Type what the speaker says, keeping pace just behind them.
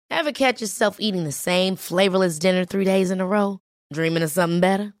Ever catch yourself eating the same flavorless dinner 3 days in a row? Dreaming of something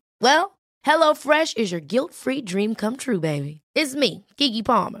better? Well, HelloFresh is your guilt-free dream come true, baby. It's me, Keke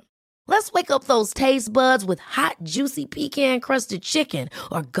Palmer. Let's wake up those taste buds with hot, juicy pecan-crusted chicken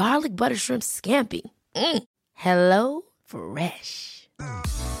or garlic butter shrimp scampi. Hello Fresh.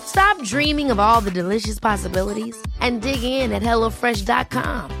 Stop dreaming of all the delicious possibilities and dig in at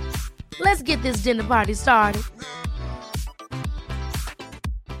HelloFresh.com. Let's get this dinner party started.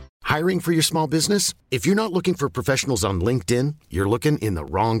 Hiring for your small business? If you're not looking for professionals on LinkedIn, you're looking in the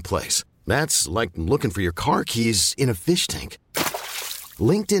wrong place. That's like looking for your car keys in a fish tank.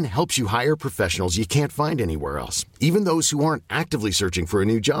 LinkedIn helps you hire professionals you can't find anywhere else, even those who aren't actively searching for a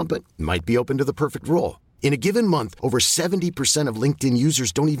new job but might be open to the perfect role. In a given month, over 70% of LinkedIn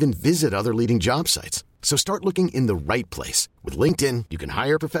users don't even visit other leading job sites. So start looking in the right place. With LinkedIn, you can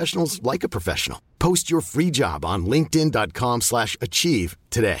hire professionals like a professional. Post your free job on linkedin.com/achieve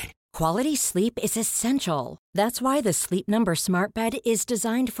today. Quality sleep is essential. That's why the Sleep Number Smart Bed is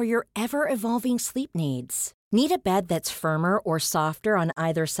designed for your ever-evolving sleep needs. Need a bed that's firmer or softer on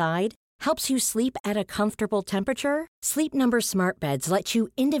either side? Helps you sleep at a comfortable temperature? Sleep Number Smart Beds let you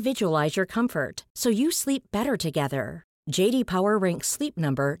individualize your comfort, so you sleep better together. J.D. Power ranks Sleep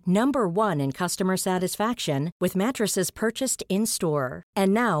Number number 1 in customer satisfaction with mattresses purchased in-store.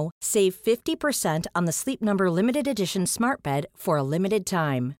 And now, save 50% on the Sleep Number Limited Edition Smart Bed for a limited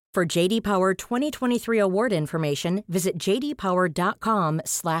time. For J.D. Power 2023 award information, visit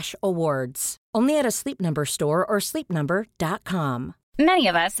jdpower.com/awards. Only at a Sleep Number store or sleepnumber.com. Many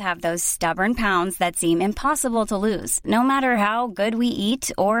of us have those stubborn pounds that seem impossible to lose, no matter how good we eat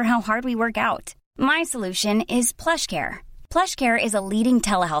or how hard we work out. My solution is PlushCare. PlushCare is a leading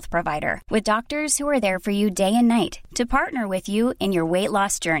telehealth provider with doctors who are there for you day and night to partner with you in your weight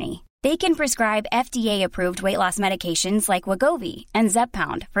loss journey. They can prescribe FDA-approved weight loss medications like Wegovy and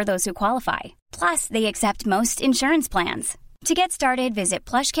Zepbound for those who qualify. Plus, they accept most insurance plans. To get started, visit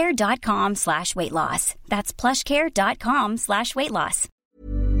plushcare.com/weightloss. That's plushcare.com/weightloss.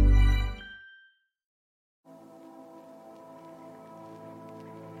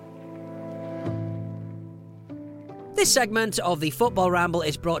 This segment of the Football Ramble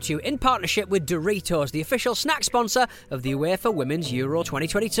is brought to you in partnership with Doritos, the official snack sponsor of the UEFA Women's Euro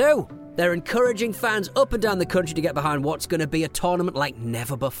 2022. They're encouraging fans up and down the country to get behind what's going to be a tournament like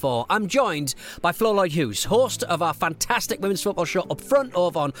never before. I'm joined by Flo Lloyd-Hughes, host of our fantastic women's football show Up Front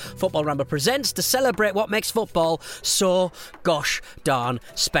over on Football Ramble Presents, to celebrate what makes football so gosh darn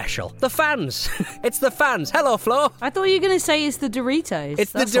special. The fans. It's the fans. Hello, Flo. I thought you were going to say it's the Doritos.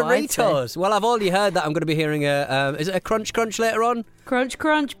 It's That's the what I'd say. Doritos. Well, I've already heard that I'm going to be hearing is it a crunch later on? Crunch,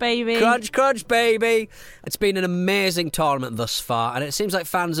 crunch, baby. Crunch, crunch, baby. It's been an amazing tournament thus far, and it seems like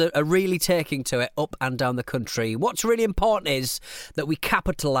fans are really taking to it up and down the country. What's really important is that we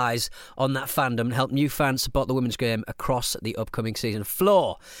capitalise on that fandom and help new fans support the women's game across the upcoming season.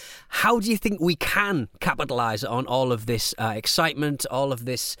 Flo, how do you think we can capitalise on all of this excitement, all of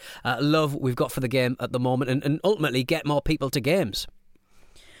this love we've got for the game at the moment, and ultimately get more people to games?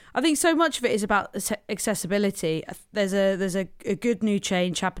 I think so much of it is about accessibility. There's a good new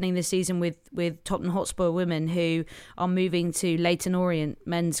change happening this season with Tottenham Hotspur women who are moving to Leyton Orient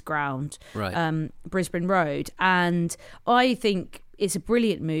men's ground, right. Brisbane Road, and I think it's a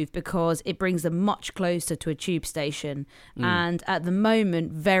brilliant move because it brings them much closer to a tube station. And at the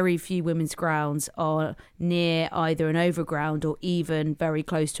moment, very few women's grounds are near either an overground or even very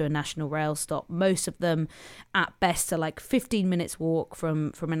close to a national rail stop. Most of them, at best, are like 15 minutes walk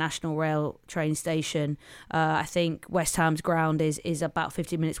from a national rail train station. I think West Ham's ground is about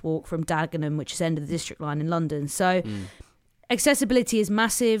 15 minutes walk from Dagenham, which is end of the district line in London. So accessibility is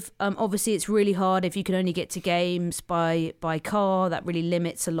massive. Obviously, it's really hard if you can only get to games by car. That really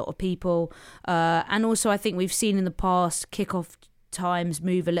limits a lot of people. And also, I think we've seen in the past kickoff times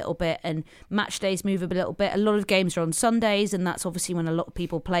move a little bit and match days move a little bit. A lot of games are on Sundays, and that's obviously when a lot of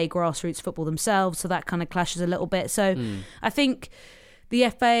people play grassroots football themselves. So that kind of clashes a little bit. So I think the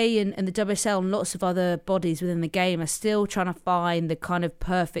FA and the WSL and lots of other bodies within the game are still trying to find the kind of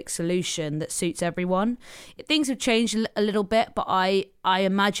perfect solution that suits everyone. Things have changed a little bit, but I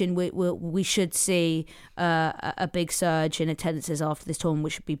imagine we should see a big surge in attendances after this tournament,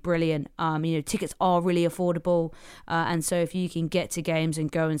 which would be brilliant. Tickets are really affordable, and so if you can get to games and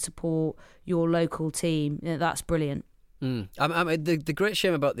go and support your local team, that's brilliant. The great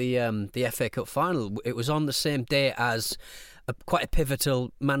shame about the FA Cup final, it was on the same day as quite a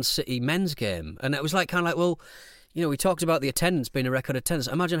pivotal Man City men's game, and it was kind of like, well, we talked about the attendance being a record attendance.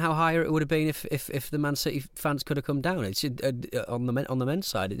 Imagine how higher it would have been if the Man City fans could have come down. It's on the men's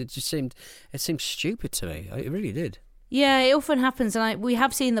side. It seemed stupid to me. It really did. Yeah, it often happens, and we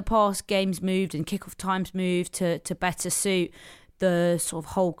have seen in the past games moved and kickoff times moved to better suit the sort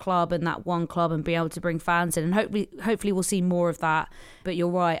of whole club and that one club and be able to bring fans in, and hopefully we'll see more of that. But you're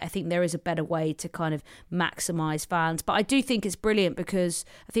right, I think there is a better way to kind of maximise fans. But I do think it's brilliant because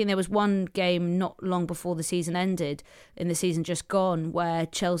I think there was one game not long before the season ended, in the season just gone, where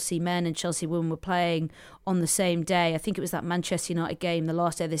Chelsea men and Chelsea women were playing on the same day. I think it was that Manchester United game, the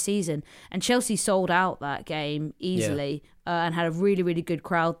last day of the season, and Chelsea sold out that game easily. And had a really, really good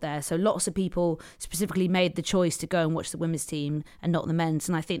crowd there. So lots of people specifically made the choice to go and watch the women's team and not the men's.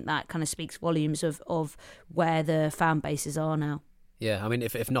 And I think that kind of speaks volumes of where the fan bases are now. Yeah, I mean,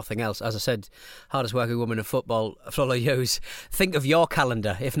 if nothing else, as I said, hardest working woman in football, Flora Hughes, think of your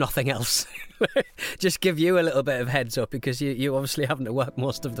calendar, if nothing else. Just give you a little bit of heads up because you obviously having to work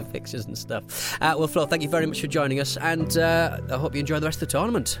most of the fixtures and stuff. Well, Flo, thank you very much for joining us, and I hope you enjoy the rest of the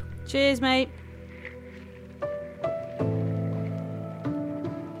tournament. Cheers, mate.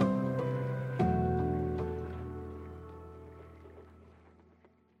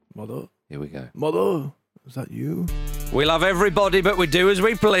 Mother? Here we go. Mother? Is that you? We love everybody, but we do as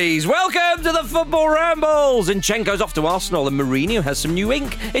we please. Welcome to the Football Ramble. Zinchenko's off to Arsenal and Mourinho has some new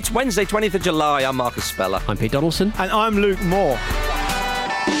ink. It's Wednesday, 20th of July. I'm Marcus Speller. I'm Pete Donaldson. And I'm Luke Moore.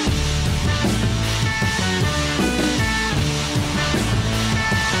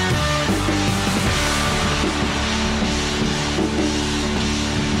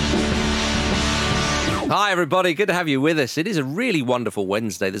 Hi, everybody. Good to have you with us. It is a really wonderful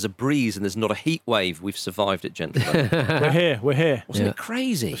Wednesday. There's a breeze and there's not a heat wave. We've survived it, gentlemen. We're here. Wasn't it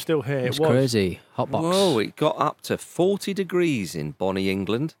crazy? We're still here. It's crazy. Hot box. Whoa, it got up to 40 degrees in Bonnie,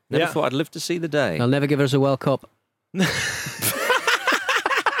 England. Never thought I'd live to see the day. They'll never give us a World Cup.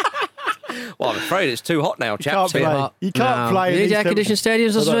 Well, I'm afraid it's too hot now, chaps. You can't play. You need air-conditioned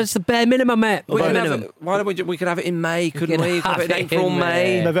stadiums. It's the bare minimum, mate. Why don't we could have it in May, couldn't we? Have it in April,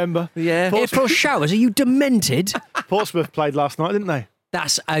 May. November. Yeah. April showers. Are you demented? Portsmouth played last night, didn't they?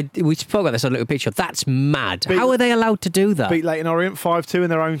 We spoke about this on a little picture. That's mad. How are they allowed to do that? Beat Leyton Orient 5-2 in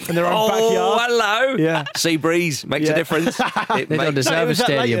their own backyard. Oh, hello. Yeah. Sea breeze makes a difference. They don't deserve a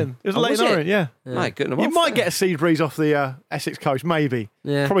stadium. It was Leyton Orient, yeah. My goodness. You might get a sea breeze off the Essex coast, maybe.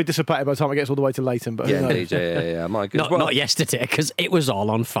 Yeah. Probably dissipated by the time it gets all the way to Leyton. But yeah. My goodness. Not yesterday, because it was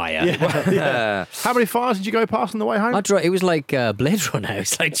all on fire. Yeah. How many fires did you go past on the way home? It was like Blade Runner. It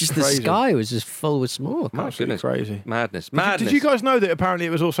was like just the sky was just full with smoke. My goodness. Crazy. Madness. Did you guys know that apparently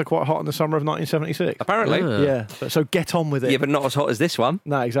it was also quite hot in the summer of 1976? Apparently. Yeah. So get on with it. Yeah, but not as hot as this one.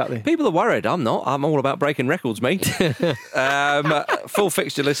 No, exactly. People are worried. I'm not. I'm all about breaking records, mate. Full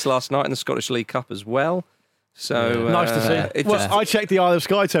fixture list last night in the Scottish League Cup as well. So nice to see. I checked the Isle of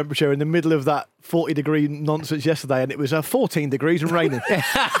Skye temperature in the middle of that 40-degree nonsense yesterday, and it was 14 degrees and raining.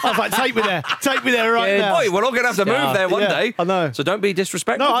 I was like, take me there right now. Boy, we're all going to have to move there one day. I know. So don't be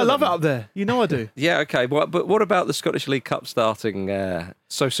disrespectful. No, I love it up there. You know I do. Yeah, okay. But what about the Scottish League Cup starting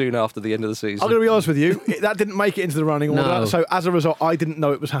so soon after the end of the season? I'm going to be honest with you. That didn't make it into the running order. No. So as a result, I didn't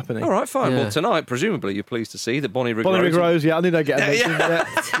know it was happening. All right, fine. Yeah. Well, tonight, presumably, you're pleased to see that Bonnyrigg Rose, I knew they'd get a mention.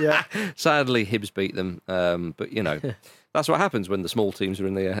 Yeah. Sadly, Hibs beat them. But, you know... That's what happens when the small teams are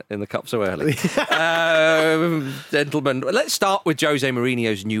in the cup so early. Gentlemen, let's start with Jose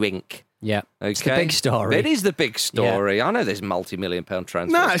Mourinho's new ink. Yeah, okay. It's the big story. It is the big story. Yeah. I know there's multi-million-pound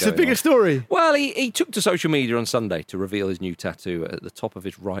transfers. No, it's the biggest story. Well, he took to social media on Sunday to reveal his new tattoo at the top of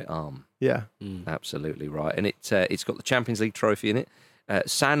his right arm. Yeah, absolutely right. And it's got the Champions League trophy in it,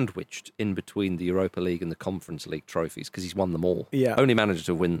 sandwiched in between the Europa League and the Conference League trophies because he's won them all. Yeah, only manager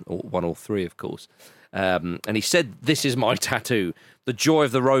to win won all three, of course. And he said, "This is my tattoo. The joy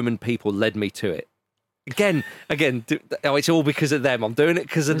of the Roman people led me to it." Again, it's all because of them. I'm doing it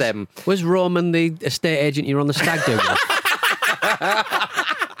because of them. Was Roman the estate agent you're on the stag do with?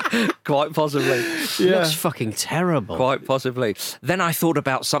 Quite possibly. Yeah. Looks fucking terrible. Quite possibly. Then I thought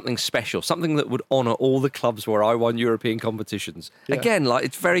about something special, something that would honour all the clubs where I won European competitions. Yeah. Again,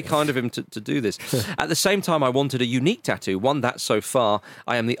 it's very kind of him to do this. At the same time, I wanted a unique tattoo, one that so far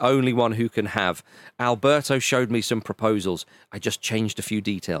I am the only one who can have. Alberto showed me some proposals. I just changed a few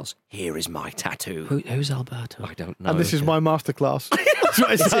details. Here is my tattoo. Who's Alberto? I don't know. And this is my masterclass. That's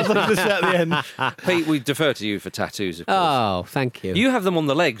what it sounds like to say at the end. Pete, we defer to you for tattoos, of course. Oh, thank you. You have them on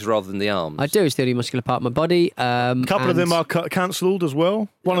the legs rather than the arms. I do. It's the only muscular part of my body. A couple of them are cancelled as well.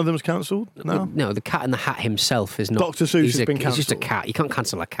 One of them's cancelled. No, the Cat in the Hat himself is not. Dr. Seuss has been cancelled. He's just a cat. You can't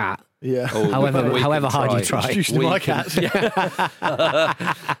cancel a cat. Yeah. However hard you try. Introduced to my cats.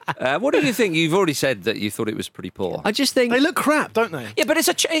 What do you think? You've already said that you thought it was pretty poor. I just think they look crap, don't they? Yeah, but is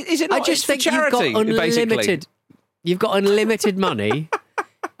it not? I just think charity, you've got unlimited. basically. You've got unlimited money.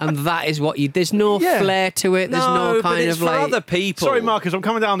 And that is what there's no flair to it. There's no kind but it's of for like other people. Sorry, Marcus, I'm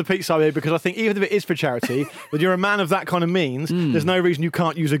coming down the peak side here because I think even if it is for charity, when you're a man of that kind of means, there's no reason you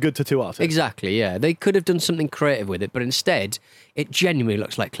can't use a good tattoo artist. Exactly, yeah. They could have done something creative with it, but instead, it genuinely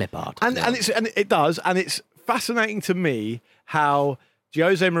looks like clip art. And it does, and it's fascinating to me how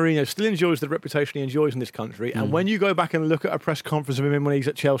Jose Mourinho still enjoys the reputation he enjoys in this country. And when you go back and look at a press conference of him when he's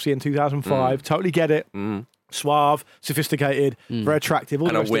at Chelsea in 2005, totally get it. Suave, sophisticated, very attractive. All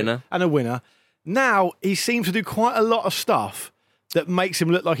And the a rest of it. winner. And a winner. Now, he seems to do quite a lot of stuff that makes him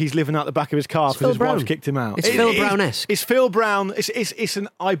look like he's living out the back of his car It's because his Phil wife's Brown. kicked him out. It's Phil Brown-esque. It's Phil Brown. It's an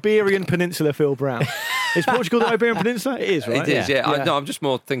Iberian Peninsula Phil Brown. Is Portugal the Iberian Peninsula? It is, right? It is, yeah. I'm just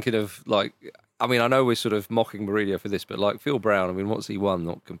more thinking of like. I mean, I know we're sort of mocking Mourinho for this, but like Phil Brown, I mean, what's he won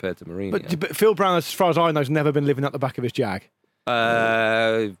not compared to Mourinho? But Phil Brown, as far as I know, has never been living out the back of his Jag.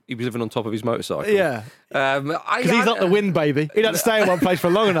 He was living on top of his motorcycle. Yeah. Because He's not the wind, baby. He doesn't stay in one place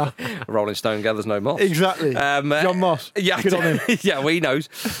for long enough. Rolling Stone gathers no moss. Exactly. John Moss. Yeah, Good on him. Yeah, well, he knows.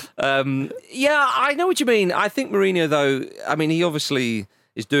 Yeah, I know what you mean. I think Mourinho, though, I mean, he obviously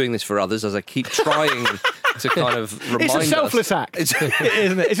is doing this for others, as I keep trying to kind of remind It's a us. selfless act,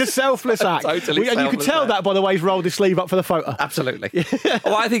 isn't it? It's a selfless act. Totally And you can selfless tell act. that by the way he's rolled his sleeve up for the photo. Absolutely.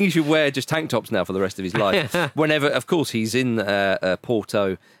 Well, I think he should wear just tank tops now for the rest of his life. Whenever, of course, he's in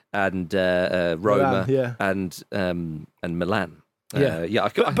Porto and Roma Milan, and Milan. Yeah. I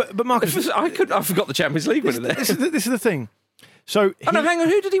But Marcus, I forgot the Champions League winner there. this is the thing. So Oh no, hang on.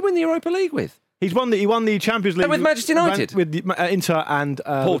 Who did he win the Europa League with? he won the Champions League with Manchester United? with Inter and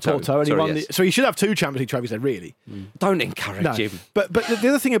Porto. and he Sorry, won yes. so he should have 2 Champions League trophies then, really. Don't encourage No, him. but the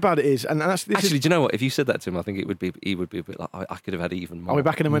other thing about it is, and that's this Actually, is, do you know what? If you said that to him, I think he would be a bit like, I could have had even more. I'll be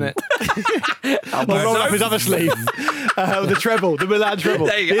back in a minute. I'll no, roll no. up his other sleeve. The treble, the Milan treble,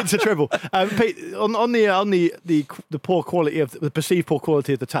 There you the go. Inter treble. Pete, on the poor quality of the perceived poor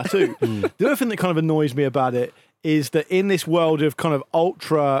quality of the tattoo. The other thing that kind of annoys me about it is that in this world of kind of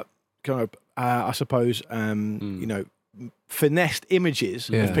ultra kind of I suppose you know, finessed images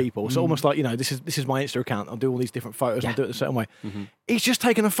of people. So almost like, you know, this is my Insta account. I'll do all these different photos and I'll do it a certain way. He's just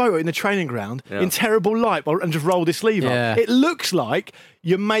taken a photo in the training ground in terrible light and just rolled his sleeve up. It looks like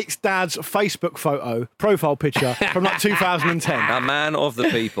your mate's dad's Facebook photo profile picture from like 2010. A man of the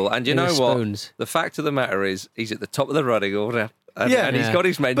people. And you In know his what? spoons. The fact of the matter is, he's at the top of the running order. And, Yeah. and he's got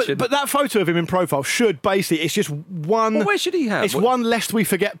his mention. But that photo of him in profile should basically, it's just one. Well, where should he have? It's What- one lest we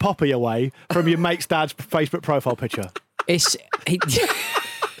forget Poppy away from your mate's dad's Facebook profile picture. It's Isn't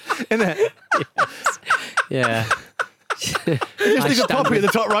it? yeah. Just leave a Poppy in the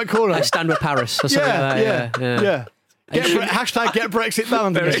top right corner. I stand with Paris or something like that. yeah. Hashtag get Brexit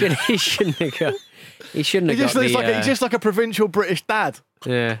done. He shouldn't have got. He shouldn't He have just got looks the, like he's just like a provincial British dad.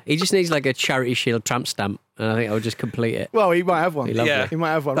 yeah. He just needs like a Charity Shield tramp stamp, and I think I'll just complete it. Well, he might have one. Be lovely. Yeah. He might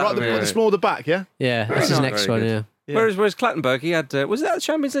have one. That Right, would be the right. small the back, yeah. Yeah, that's his not next very one. good. Yeah. Whereas Clattenburg, he had was that the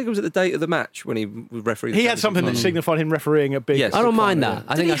Champions League or was it the date of the match when he refereed? He had something that signified him refereeing a big. Yes. I don't mind final, that.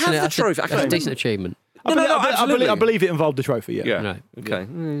 I Did think he have the that's trophy? I can't a decent remember. achievement. I absolutely. believe it involved the trophy, yeah. Yeah. Right. Okay.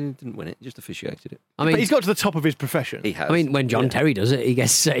 He didn't win it. Just officiated it. I But mean, he's got to the top of his profession. He has. I mean, when John Terry does it, he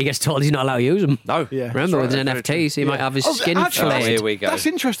gets told he's not allowed to use them. no. Yeah. Remember That's with right. his NFTs, he might have his skin actually, Oh, here flayed. we go. That's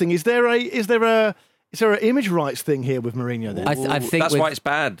interesting. Is there an image rights thing here with Mourinho then? I think That's with- why it's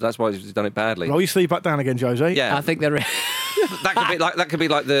bad. That's why he's done it badly. Roll your sleeve back down again, Jose. Yeah. I think there. that could be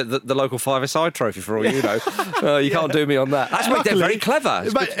like the local five-a-side trophy for all you know. You can't do me on that. That's why they're very clever.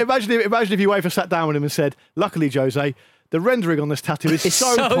 It's good. Imagine if you ever sat down with him and said, "Luckily, Jose, the rendering on this tattoo is It's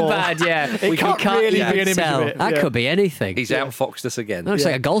so poor. bad, yeah. It can't really be an image tell. of it." That Yeah. could be anything. He's outfoxed us again. Looks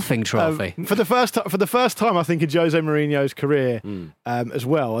like a golfing trophy. For the first time, I think in Jose Mourinho's career as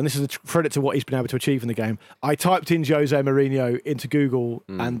well, and this is a credit to what he's been able to achieve in the game. I typed in Jose Mourinho into Google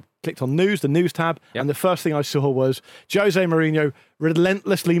and clicked on news, the news tab, and the first thing I saw was Jose Mourinho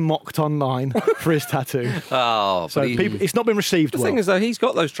relentlessly mocked online for his tattoo. Oh, So but it's not been received the well. thing is, though, he's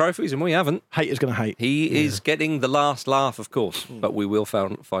got those trophies and we haven't. Haters going to hate. He is getting the last laugh, of course, but we will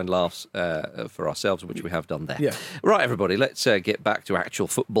find laughs for ourselves, which we have done there. Yeah. Right, everybody, let's get back to actual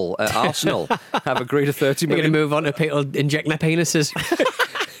football. Arsenal have agreed a 30 We're going to million. move on to people injecting their penises.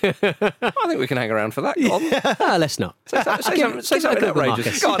 I think we can hang around for that. Go on. Let's not. Say something Google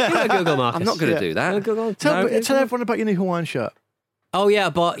outrageous. Marcus. Go on. Give it a Google Marcus. I'm not going to Yeah. do that. Tell everyone about your new Hawaiian shirt. Oh yeah,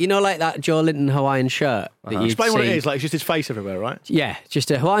 but you know, like that Joe Linton Hawaiian shirt that you Explain what it see? is. Like it's just his face everywhere, right? Yeah, just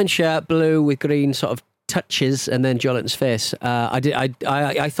a Hawaiian shirt, blue with green sort of touches, and then Joe Linton's face.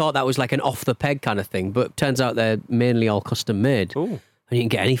 I thought that was like an off the peg kind of thing, but turns out they're mainly all custom made. Ooh. And you can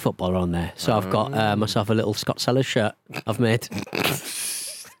get any footballer on there. So I've got myself a little Scott Sellers shirt I've made.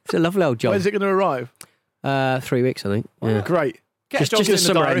 It's a lovely old job. When's it going to arrive? 3 weeks, I think. Yeah. Great. Just the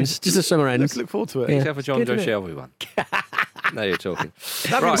summer ends. Just the summer ends. Look forward to it. Except for John Joe Shelby one. Now you're talking.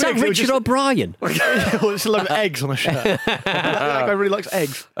 That'd be Is that weird, Richard O'Brien? Well, it's a load of eggs on a shirt. That guy really likes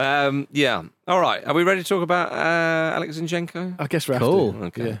eggs. Yeah. All right. Are we ready to talk about Alex Zinchenko? I guess we have Cool. to.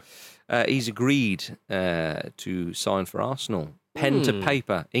 Okay. Yeah. He's agreed to sign for Arsenal. Pen to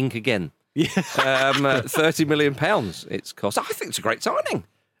paper, ink again. Yeah. £30 million it's cost. I think it's a great signing.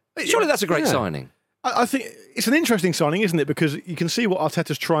 Surely that's a great signing. I think it's an interesting signing, isn't it? Because you can see what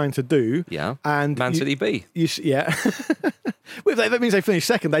Arteta's trying to do. Yeah. And Man City B. Yeah. Well, if that means they finish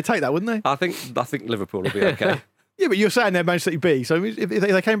second, they take that, wouldn't they? I think Liverpool will be okay. Yeah, but you're saying they're Man City B. So if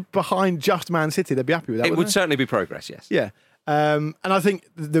they came behind just Man City, they'd be happy with that, It would wouldn't they? certainly be progress, yes. Yeah. And I think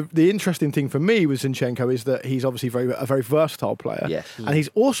the interesting thing for me with Zinchenko is that he's obviously a very versatile player. Yes. And he's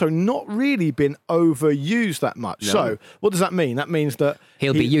also not really been overused that much. No. So what does that mean? That means that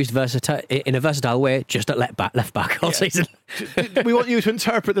He'll be used in a versatile way, just at left back all season. we want you to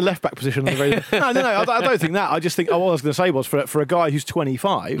interpret the left back position. On the very... No, I don't think that. I just think what I was going to say was for a guy who's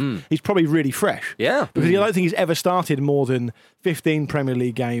 25, he's probably really fresh. Yeah. Because I don't think he's ever started more than 15 Premier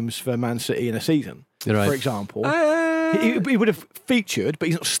League games for Man City in a season, Right. for example. He would have featured, but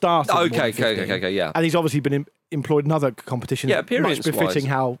he's not started. more than 15. Yeah. And he's obviously been employed in other competitions. Yeah, much appearance-wise. befitting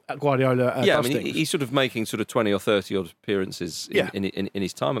how Guardiola Yeah, I does mean, things. he's sort of making sort of 20 or 30 odd appearances in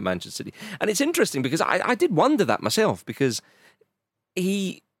his time at Manchester City. And it's interesting because I did wonder that myself because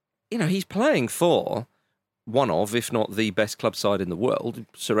he's playing for one of, if not the best club side in the world,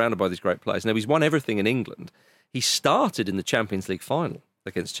 surrounded by these great players. Now, he's won everything in England. He started in the Champions League final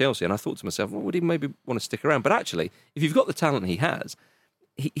against Chelsea, and I thought to myself, well, would he maybe want to stick around? But actually, if you've got the talent he has,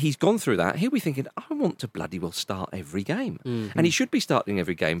 he's gone through that. He'll be thinking, I want to bloody well start every game. Mm-hmm. And he should be starting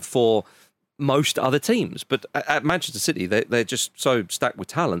every game for most other teams. But at Manchester City, they're just so stacked with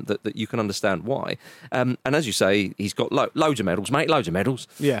talent that you can understand why. And as you say, he's got loads of medals, mate, loads of medals.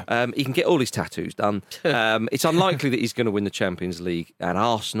 Yeah. He can get all his tattoos done. It's unlikely that he's going to win the Champions League at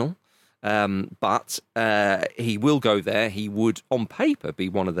Arsenal. But he will go there. He would, on paper, be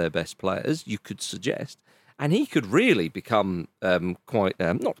one of their best players, you could suggest. And he could really become quite,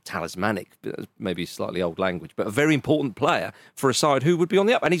 not talismanic, maybe slightly old language, but a very important player for a side who would be on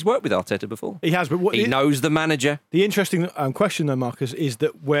the up. And he's worked with Arteta before. He has, but he knows the manager. The interesting question, though, Marcus, is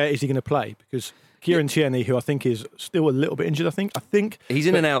that where is he going to play? Because Kieran Tierney, who I think is still a little bit injured, I think he's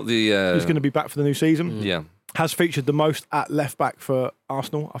in and out the. He's going to be back for the new season. Yeah. Has featured the most at left back for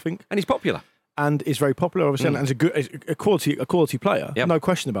Arsenal, I think, and he's popular. And is very popular, obviously, and is a quality player, no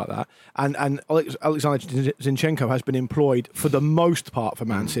question about that. And Alexander Zinchenko has been employed for the most part for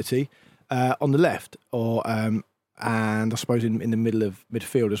Man City on the left, and I suppose in the middle of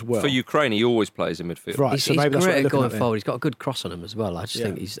midfield as well. For Ukraine, he always plays in midfield. Right, he's so maybe that's what great they're at going looking at forward. He's got a good cross on him as well. I just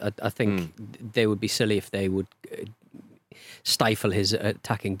think I think they would be silly if they would stifle his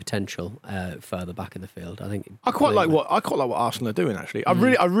attacking potential further back in the field. I quite like what Arsenal are doing. Actually, I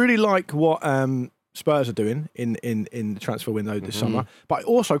really like what Spurs are doing in the transfer window this summer. But I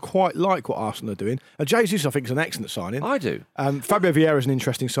also quite like what Arsenal are doing. Jesus, I think, is an excellent signing. I do. Fabio Vieira is an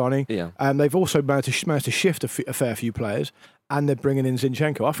interesting signing. Yeah. They've also managed to shift a fair few players, and they're bringing in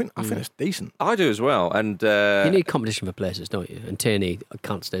Zinchenko. I think it's decent. I do as well. And you need competition for places, don't you? And Tierney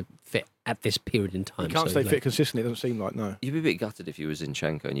can't stay fit at this period in time. He can't stay fit consistently. It doesn't seem like, no. You'd be a bit gutted if you were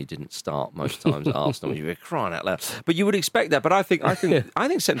Zinchenko and you didn't start most times at Arsenal. You'd be crying out loud. But you would expect that. But I think central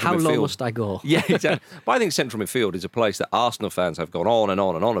midfield. How long must I go? Yeah, exactly. But I think central midfield is a place that Arsenal fans have gone on and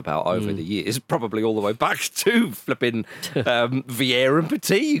on and on about over the years, probably all the way back to flipping Vieira and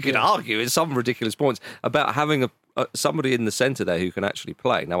Petit. You could argue at some ridiculous points about having somebody in the centre there who can actually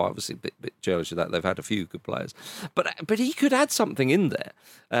play. Now, obviously, a bit jealous of that. They've had a few good players, but he could add something in there.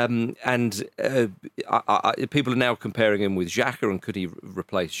 People are now comparing him with Xhaka, and could he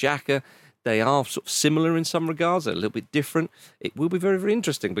replace Xhaka? They are sort of similar in some regards, a little bit different. It will be very, very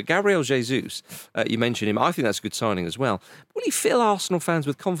interesting. But Gabriel Jesus, you mentioned him. I think that's a good signing as well. Will he fill Arsenal fans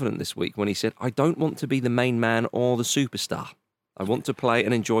with confidence this week when he said, I don't want to be the main man or the superstar? I want to play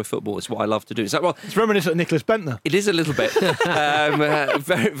and enjoy football. It's what I love to do. It's like, well, it's reminiscent of Nicholas Bentner. It is a little bit.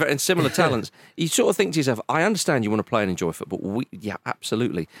 Very, very similar talents. You sort of think to yourself, I understand you want to play and enjoy football. Yeah,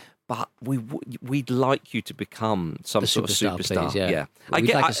 absolutely. But we'd like you to become some sort of superstar. Please, yeah.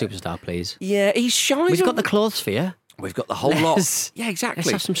 We'd like a superstar, please. Yeah, he's shy. He's got the clothes for you. We've got the whole lot. Yeah, exactly.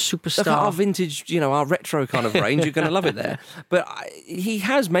 Let's have some superstar. Our vintage, our retro kind of range. You're going to love it there. But he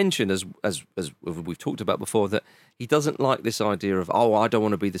has mentioned, as we've talked about before, that he doesn't like this idea of, I don't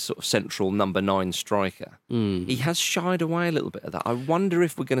want to be the sort of central number 9 striker. He has shied away a little bit of that. I wonder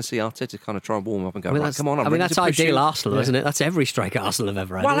if we're going to see Arteta kind of try and warm up and go, come on. That's ideal Arsenal, isn't it? That's every striker Arsenal have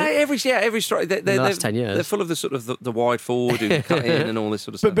ever had. Well, every striker. In the last 10 years. They're full of the sort of the wide forward who can cut in and all this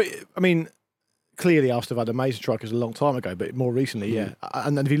sort of stuff. But I mean, clearly Arsenal have had amazing strikers a long time ago, but more recently,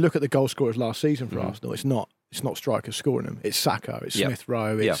 And then if you look at the goal scorers last season for Arsenal, it's not strikers scoring them. It's Saka, it's Smith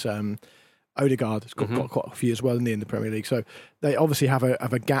Rowe, it's Odegaard has got quite a few as well in the Premier League. So they obviously have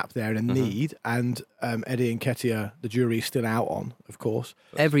a gap there and a need. And Eddie Nketiah, the jury's still out on, of course.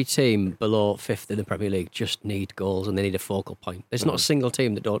 Every team below 5th in the Premier League just need goals and they need a focal point. There's not a single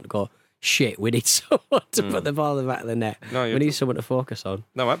team that don't go, shit, we need someone to put the ball in the back of the net. We need someone to focus on.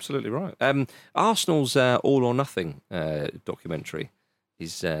 No, absolutely right. Arsenal's All or Nothing documentary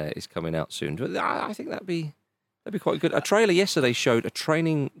is coming out soon. But I think that'd be quite good. A trailer yesterday showed a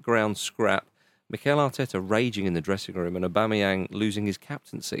training ground scrap, Mikel Arteta raging in the dressing room and Aubameyang losing his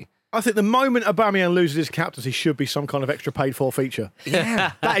captaincy. I think the moment Aubameyang loses his captaincy should be some kind of extra paid for feature.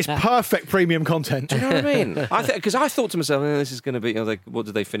 Yeah. That is perfect premium content. Do you know what I mean? Because I thought to myself, this is going to be, what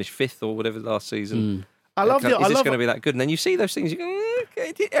did they finish 5th or whatever last season? I love Is this going to be that good? And then you see those things, you go,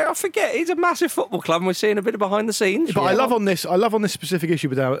 I forget, it's a massive football club and we're seeing a bit of behind the scenes. But I love on this specific issue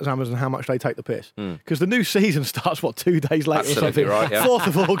with Amazon how much they take the piss. Because the new season starts, 2 days later Absolutely or something? right, yeah. 4th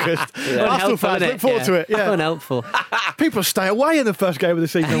of August. Arsenal fans look forward to it. Yeah. Unhelpful. People stay away in the first game of the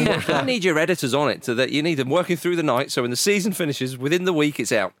season and watch You that. need your editors on it, so that you need them working through the night, so when the season finishes, within the week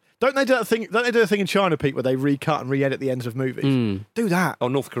it's out. Don't they do a thing in China, Pete, where they recut and re-edit the ends of movies? Do that. Oh,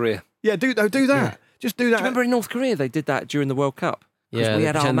 North Korea. Yeah, do that. Yeah. Just do that. Do you remember in North Korea they did that during the World Cup? Because we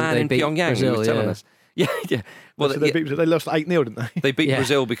had our man in Pyongyang Brazil, who was telling us. Yeah. Well, So they lost 8-0, didn't they? They beat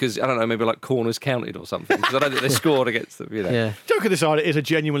Brazil because, I don't know, maybe like corners counted or something. Because I don't think they scored against them, Yeah. Joke aside, it is a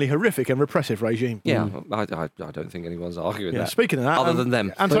genuinely horrific and repressive regime. Yeah, I don't think anyone's arguing that. Speaking of that, other than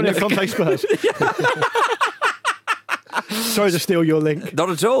them. Antonio Conte Spurs. Sorry to steal your link.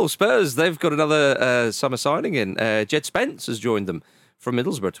 Not at all. Spurs, they've got another summer signing in. Jed Spence has joined them from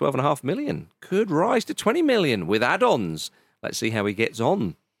Middlesbrough, 12.5 million. Could rise to 20 million with add-ons. Let's see how he gets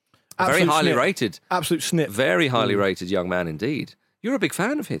on. Very highly rated. Absolute snip. Very highly rated young man indeed. You're a big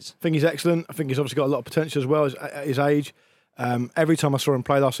fan of his. I think he's excellent. I think he's obviously got a lot of potential as well at his age. Every time I saw him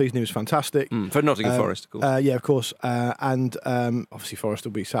play last season, he was fantastic. For Nottingham Forest, of course. Yeah, of course. And obviously Forest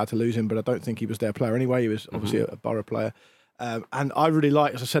will be sad to lose him, but I don't think he was their player anyway. He was obviously a Borough player. And I really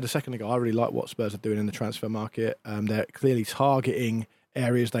like, as I said a second ago, I really like what Spurs are doing in the transfer market. They're clearly targeting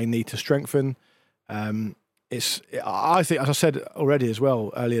areas they need to strengthen. I think, as I said already as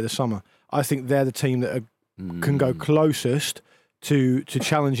well earlier this summer, I think they're the team that can go closest to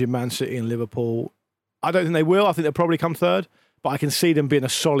challenging Man City and Liverpool. I don't think they will. I think they'll probably come third, but I can see them being a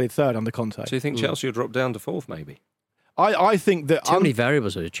solid third under Conte. So you think Chelsea will drop down to 4th, maybe? I think that too many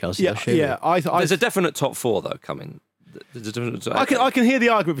variables with Chelsea. There's a definite top 4 though coming. I can hear the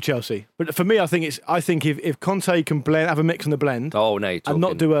argument for Chelsea, but for me, I think if Conte can have a mix and a blend, and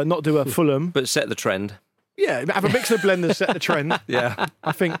not do a Fulham, but set the trend. Yeah, have a mix and a blend and set the trend. Yeah,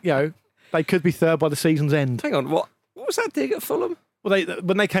 I think they could be third by the season's end. Hang on, what was that dig at Fulham? Well,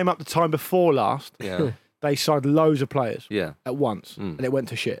 when they came up the time before last, they signed loads of players at once, and it went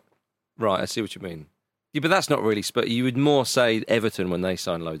to shit. Right, I see what you mean. Yeah, but that's not really Spurs. You would more say Everton when they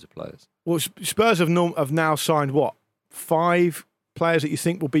sign loads of players. Well, Spurs have now signed 5 players that you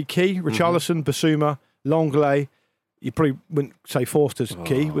think will be key: Richarlison, Basuma, Longley. You probably wouldn't say Forster's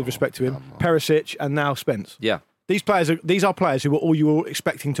key with respect to him. Perisic and now Spence. Yeah. These are players who were all you were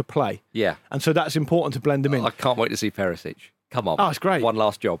expecting to play. Yeah. And so that's important to blend them in. I can't wait to see Perisic. Come on. Oh, it's great. One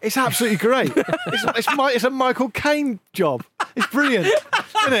last job. It's absolutely great. It's a Michael Caine job. It's brilliant,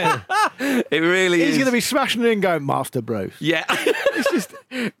 isn't it? It really is. He's going to be smashing it in going, Master Bruce. Yeah. It's just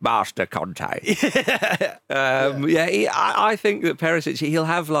Master Conte. I think that Perisic, he'll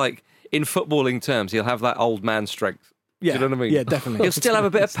have in footballing terms, he'll have that old man strength. Yeah. Do you know what I mean? Yeah, definitely. He'll still have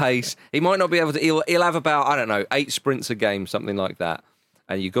a bit of pace. He might not be able to. He'll have about, I don't know, 8 sprints a game, something like that.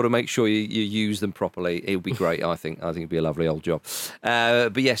 And you've got to make sure you use them properly. It'll be great, I think. I think it'll be a lovely old job.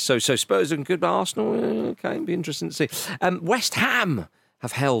 But yes, so Spurs are good, but Arsenal, okay, it'll be interesting to see. West Ham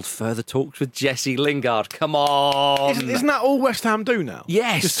have held further talks with Jesse Lingard. Come on. Isn't that all West Ham do now?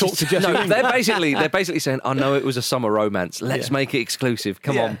 Yes. Just talk to Jesse Lingard. They're basically saying, I know it was a summer romance. Let's make it exclusive.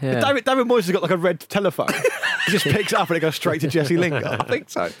 Come on. Yeah. David Moyes has got a red telephone. He just picks it up and it goes straight to Jesse Lingard. I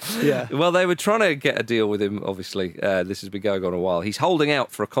think so. Yeah. Well, they were trying to get a deal with him, obviously. This has been going on a while. He's holding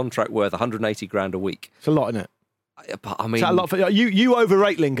out for a contract worth 180 grand a week. It's a lot, isn't it? But I Is mean, that a lot for you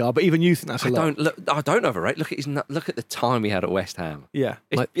overrate Lingard, but even you think that's a I lot. don't overrate. Look at the time he had at West Ham. Yeah.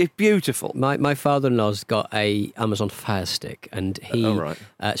 It's beautiful. My father-in-law's got a Amazon Fire Stick, and he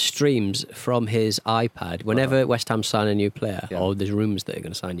streams from his iPad whenever West Ham sign a new player, or there's rumours that they're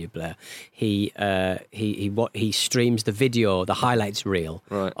going to sign a new player. He streams the video, the highlights reel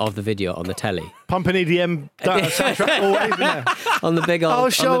of the video on the telly. Pumping EDM soundtrack always in there. On the big old. Oh,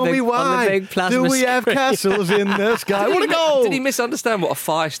 show me why. On the big plasma Do we have screen. castles in the sky? What a goal! Did he misunderstand what a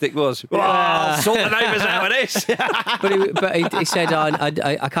fire stick was? I'll sort the neighbours out with this. But he said,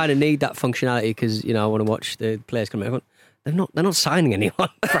 I kind of need that functionality because I want to watch the players come out. They're not signing anyone,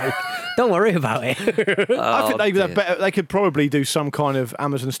 Frank. Don't worry about it. I think they could probably do some kind of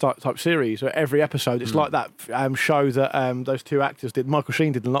Amazon type series where every episode it's like that show that those two actors did. Michael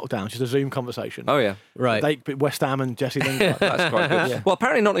Sheen did in lockdown, just a Zoom conversation. Oh yeah, right. West Ham and Jesse Lingard. That's quite good. Yeah. Well,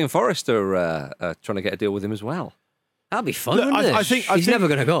 apparently Nottingham Forest are trying to get a deal with him as well. That'd be fun. Look, wouldn't it? I think he's never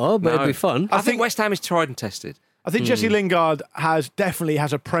going to go, but it'd be fun. I think West Ham is tried and tested. I think Jesse Lingard definitely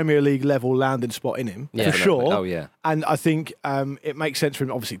has a Premier League level landing spot in him, for sure. Oh, yeah. And I think it makes sense for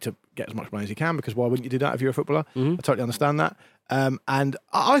him, obviously, to get as much money as he can, because why wouldn't you do that if you're a footballer? I totally understand that. And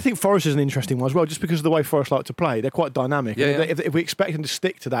I think Forest is an interesting one as well, just because of the way Forest like to play. They're quite dynamic. Yeah, If we expect him to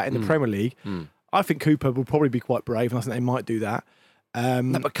stick to that in the Premier League, I think Cooper will probably be quite brave, and I think they might do that.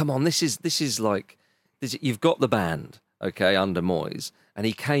 No, but come on, this is like... you've got the band, okay, under Moyes, and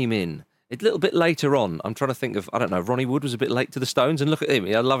he came in a little bit later on. I'm trying to think of, I don't know, Ronnie Wood was a bit late to the Stones, and look at him,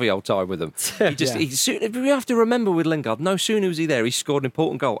 he had a lovely old time with them. We have to remember with Lingard, no sooner was he there, he scored an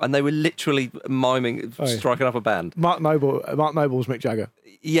important goal, and they were literally miming, striking up a band. Mark Noble's Mick Jagger.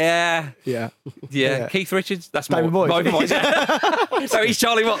 Yeah. Keith Richards, that's David Moyes. So he's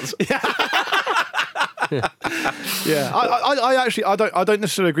Charlie Watts. Yeah, I don't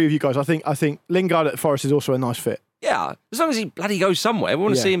necessarily agree with you guys. I think Lingard at Forest is also a nice fit. Yeah, as long as he bloody goes somewhere, we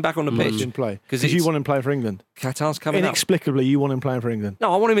want to see him back on the pitch. Because you want him playing for England. Qatar's coming Inexplicably, you want him playing for England.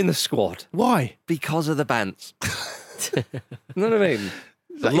 No, I want him in the squad. Why? Because of the bants. You know what I mean?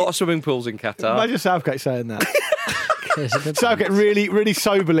 There's a lot of swimming pools in Qatar. Imagine Southgate saying that. Southgate really, really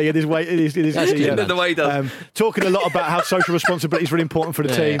soberly in his way. The way he does. Talking a lot about how social responsibility is really important for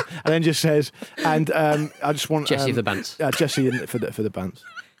the team, and then just says, and I just want Jesse of the Bants. Jesse for the Bants.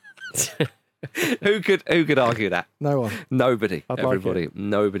 Who could argue that? No one. Nobody. Everybody.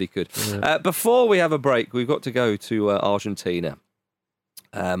 Nobody could. Yeah. Before we have a break, we've got to go to Argentina.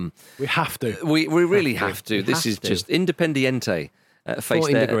 We have to. We really have to. This is just Independiente.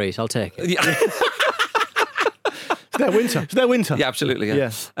 14 degrees. I'll take it. Yeah. It's their winter. Yeah, absolutely.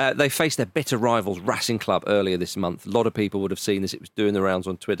 Yeah. They faced their bitter rivals, Racing Club, earlier this month. A lot of people would have seen this. It was doing the rounds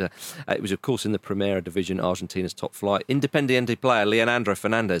on Twitter. It was, of course, in the Primera Division, Argentina's top flight. Independiente player Leandro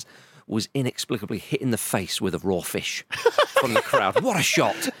Fernandez was inexplicably hit in the face with a raw fish from the crowd. What a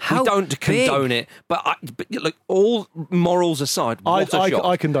shot. We don't condone it. But look, all morals aside, what a shot.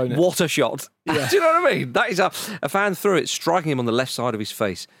 I condone it. What a shot. Yeah. Do you know what I mean? That is a fan threw it, striking him on the left side of his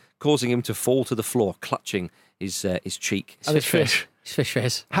face, causing him to fall to the floor, clutching his cheek. His fish. His fish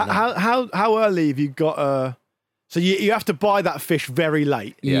face. How early have you got so you have to buy that fish very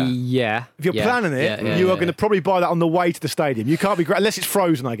late. Yeah. If you're planning it, you are going to probably buy that on the way to the stadium. You can't be unless it's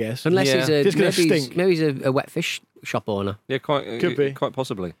frozen, I guess. Unless just going to stink. Maybe he's a wet fish shop owner. Yeah, could be, quite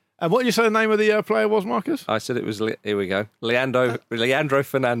possibly. And what did you say the name of the player was, Marcus? I said it was. Here we go, Leandro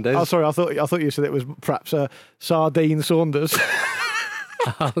Fernandez. Oh, sorry, I thought you said it was perhaps Sardine Saunders.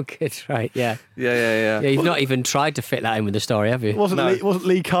 Oh, good, right, yeah. Yeah, you've not even tried to fit that in with the story, have you? Wasn't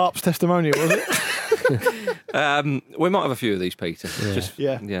Lee Carp's testimonial, was it? We might have a few of these, Peter.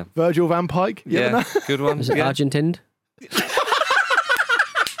 Yeah. Virgil van Pijk. Yeah, good one. Was it Argentine?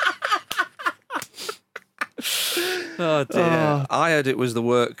 Oh dear! I heard it was the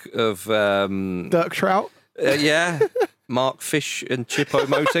work of Dirk Trout. Mark Fish and Chippo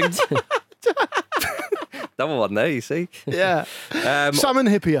Moting. Double one there, you see. Yeah. Salmon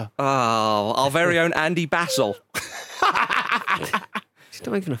Hippier. Oh, our very own Andy Bassel. He's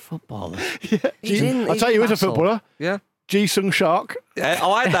not even a footballer. Yeah. I'll tell you, he's a footballer. Yeah. Ji-Sung Shark. Yeah,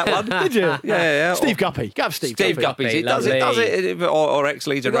 I had that one. Did you? Yeah. Steve Guppy. Go have Steve Guppy. He does it. Or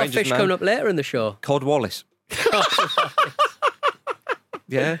ex-Leeds and Rangers fish man. coming up later in the show. Cod Wallace.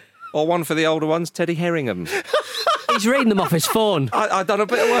 Yeah. Or one for the older ones, Teddy Herringham. He's reading them off his phone. I've done a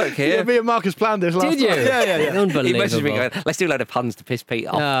bit of work here. Yeah, me and Marcus planned this last Did you? time. Yeah. Unbelievable. He messaged me going, let's do a load of puns to piss Pete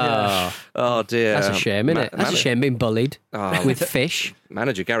off. Oh dear. That's a shame, isn't it? That's a shame being bullied with fish.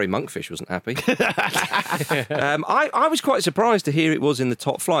 Manager Gary Monkfish wasn't happy. I was quite surprised to hear it was in the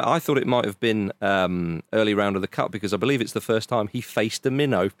top flight. I thought it might have been early round of the cup because I believe it's the first time he faced a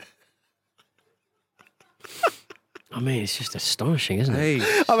minnow. I mean, it's just astonishing, isn't it?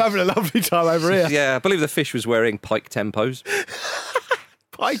 Hey. I'm having a lovely time over here. Yeah, I believe the fish was wearing Pike Tempos.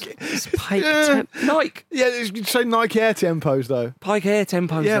 Pike. Nike. Yeah, you say Nike Air Tempos, though. Pike Air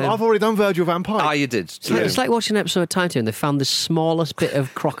Tempos. Yeah, then. I've already done Virgil van Pike. Ah, you did. It's like watching an episode of Time Turner and they found the smallest bit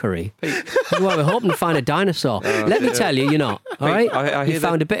of crockery. Well, we're hoping to find a dinosaur. Let me tell you, you're not. All right? I you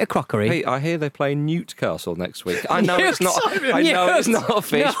found a bit of crockery. Pete, I hear they're playing Newcastle next week. I know it's not. I know it's not a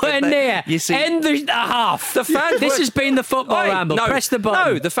fish. Nowhere near. You see, end the half. The fans. This has been the football ramble. No, press the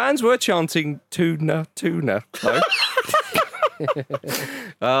button. No, the fans were chanting tuna, tuna. No.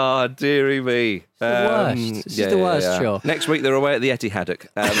 Oh, dearie me. The worst. This is the worst show. Next week they're away at the Etihad.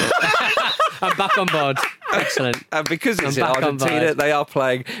 I'm back on board. Excellent. And because it's in Argentina, they are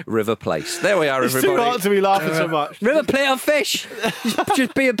playing River Place. There we are, everybody. It's too hard to be laughing so much. River Plate of fish.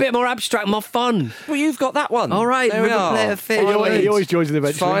 Just be a bit more abstract, more fun. Well, you've got that one. All right, there River Plate of fish. He always joins in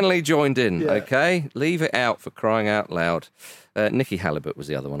eventually. Finally joined in, okay? Leave it out for crying out loud. Nikki Halibut was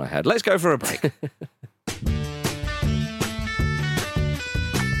the other one I had. Let's go for a break.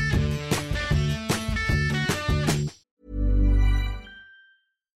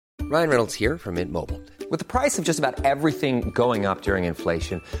 Ryan Reynolds here from Mint Mobile. With the price of just about everything going up during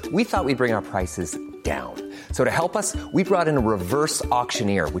inflation, we thought we'd bring our prices down. So to help us, we brought in a reverse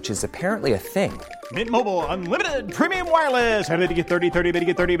auctioneer, which is apparently a thing. Mint Mobile Unlimited Premium Wireless. How to get 30, 30, bit to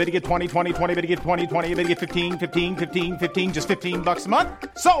get 30, bit to get 20, 20, 20, bit to get 20, 20, bit to get 15, 15, 15, 15, just $15 a month?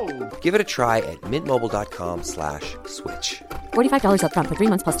 Sold! Give it a try at mintmobile.com/switch. $45 up front for 3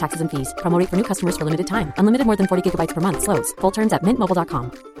 months plus taxes and fees. Promo rate for new customers for limited time. Unlimited more than 40 gigabytes per month. Slows full terms at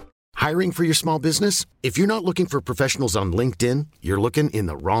mintmobile.com. Hiring for your small business? If you're not looking for professionals on LinkedIn, you're looking in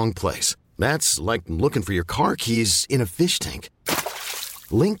the wrong place. That's like looking for your car keys in a fish tank.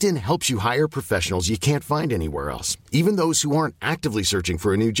 LinkedIn helps you hire professionals you can't find anywhere else, even those who aren't actively searching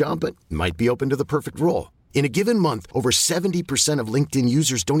for a new job but might be open to the perfect role. In a given month, over 70% of LinkedIn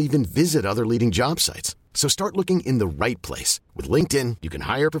users don't even visit other leading job sites. So start looking in the right place. With LinkedIn, you can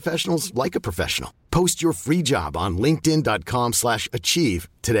hire professionals like a professional. Post your free job on linkedin.com/achieve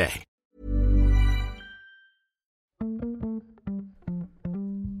today.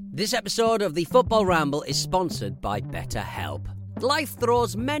 This episode of the Football Ramble is sponsored by BetterHelp. Life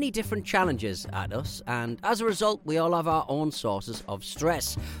throws many different challenges at us, and as a result, we all have our own sources of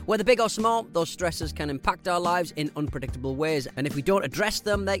stress. Whether big or small, those stresses can impact our lives in unpredictable ways, and if we don't address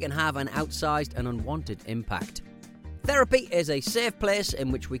them, they can have an outsized and unwanted impact. Therapy is a safe place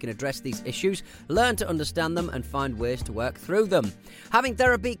in which we can address these issues, learn to understand them, and find ways to work through them. Having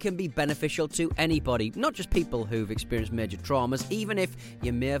therapy can be beneficial to anybody, not just people who've experienced major traumas, even if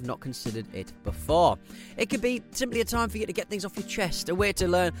you may have not considered it before. It could be simply a time for you to get things off your chest, a way to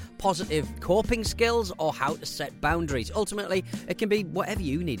learn positive coping skills, or how to set boundaries. Ultimately, it can be whatever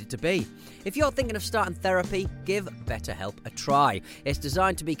you need it to be. If you're thinking of starting therapy, give BetterHelp a try. It's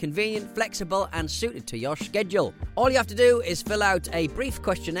designed to be convenient, flexible, and suited to your schedule. All you have to do is fill out a brief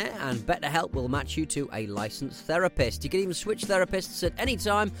questionnaire and BetterHelp will match you to a licensed therapist. You can even switch therapists at any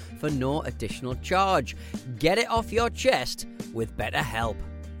time for no additional charge. Get it off your chest with BetterHelp.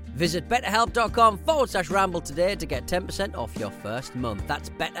 Visit betterhelp.com/ramble today to get 10% off your first month. That's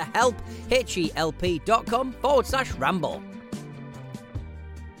BetterHelp, HELP.com/ramble.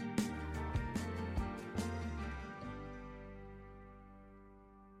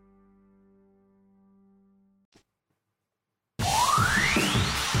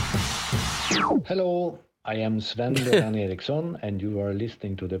 Hello, I am Sven Göran Eriksson, and you are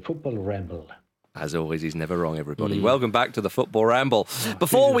listening to the Football Ramble. As always, he's never wrong, everybody. Welcome back to the Football Ramble.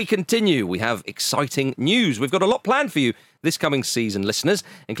 Before we continue, we have exciting news. We've got a lot planned for you this coming season, listeners,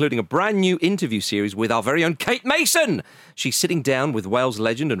 including a brand new interview series with our very own Kate Mason. She's sitting down with Wales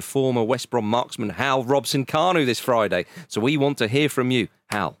legend and former West Brom marksman Hal Robson-Kanu this Friday. So we want to hear from you,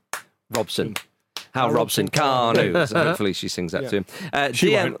 Hal Robson. Hal Robson-Kanu. So hopefully she sings that to him.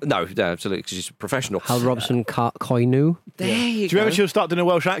 No, absolutely, because she's a professional. Hal Robson-Kanu. There you go. Do you remember she'll start doing a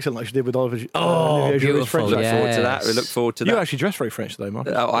Welsh accent like she did with Oliver? Beautiful. We look forward to that. We look forward to that. You actually dress very French though, Mark.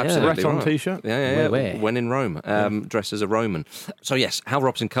 Oh, absolutely. Breton t-shirt. Yeah. When in Rome, dressed as a Roman. So yes, Hal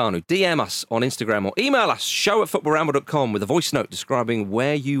Robson-Kanu. DM us on Instagram or email us, show@footballramble.com with a voice note describing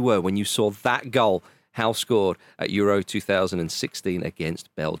where you were when you saw that goal Hal scored at Euro 2016 against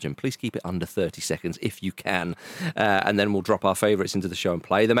Belgium. Please keep it under 30 seconds if you can. And then we'll drop our favourites into the show and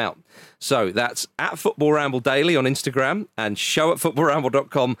play them out. So that's at Football Ramble Daily on Instagram and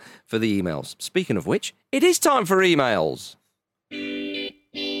show@footballramble.com for the emails. Speaking of which, it is time for emails.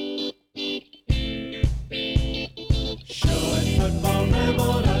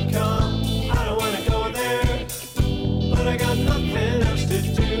 Show@footballramble.com. I don't want to go there, but I got nothing else to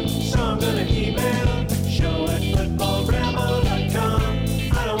do, so I'm going to email show@footballramble.com.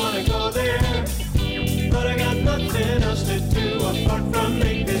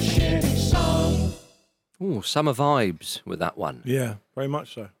 summer vibes with that one. Yeah, very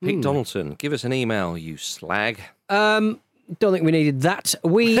much so. Pete Donaldson, give us an email, you slag. Don't think we needed that.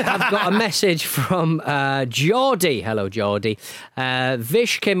 We have got a message from Geordie. Hello, Geordie.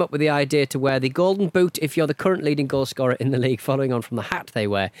 Vish came up with the idea to wear the golden boot if you're the current leading goal scorer in the league, following on from the hat they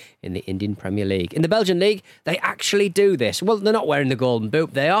wear in the Indian Premier League. In the Belgian League, they actually do this. Well, they're not wearing the golden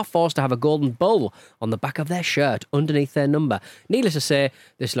boot. They are forced to have a golden bull on the back of their shirt underneath their number. Needless to say,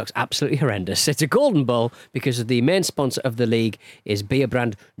 this looks absolutely horrendous. It's a golden bull because the main sponsor of the league is beer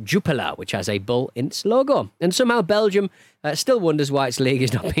brand Jupiler, which has a bull in its logo. And somehow Belgium still wonders why its league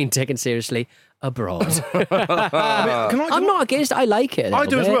is not being taken seriously abroad. I'm not against it. I like it. I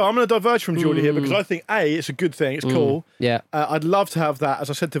do as well. I'm going to diverge from Geordie here because I think, A, it's a good thing. It's cool. Yeah. I'd love to have that. As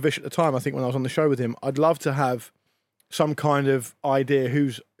I said to Vish at the time, I think when I was on the show with him, I'd love to have some kind of idea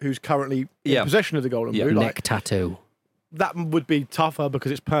who's currently in possession of the golden boot. Neck tattoo. That would be tougher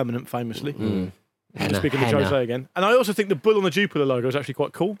because it's permanent, famously. Speaking of Jose again. And I also think the bull on the Jupiler logo is actually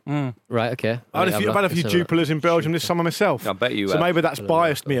quite cool. Right, okay. I've had a few Jupilers in Belgium this summer myself. I bet you So maybe that's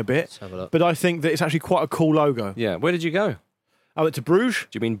biased me a bit. But I think that it's actually quite a cool logo. Yeah. Where did you go? I went to Bruges.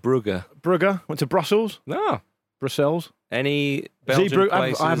 Do you mean Brugge? Brugge. Went to Brussels. No. Brussels. Any Belgian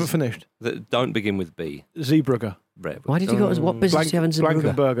places I haven't finished. that don't begin with B? Zeebrugge. Why did you go? What business do you have in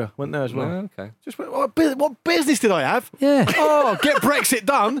Zeebrugge? Blankenberger. Went there as well. Okay. Just went, what business did I have? Yeah. Oh, get Brexit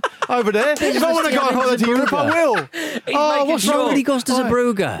done over there. If I want to go on holiday to Europe, I will. What's wrong when he goes to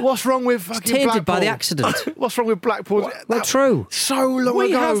Zeebrugge? What's wrong with fucking tainted Blackpool? by the accident. What's wrong with Blackpool? Well, true. So long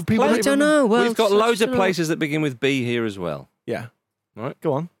ago. People I don't know. Well, we've got loads of places that begin with B here as well. Yeah. Right.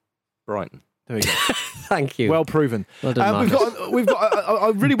 Go on. Brighton. There we go. Thank you. Well proven. Well done, we've got. I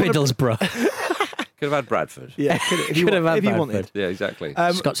really want to. Middlesbrough. Could have had Bradford. Yeah, if you wanted. Yeah, exactly.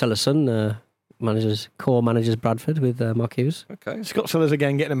 Scott Sellers' son co-manages Bradford with Mark Hughes. Okay. Scott Sellers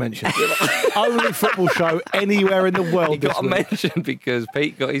again getting a mention. Only football show anywhere in the world. He got a mention because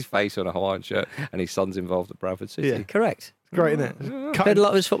Pete got his face on a Hawaiian shirt and his son's involved at Bradford City. Yeah, correct. Great, isn't it? Played a lot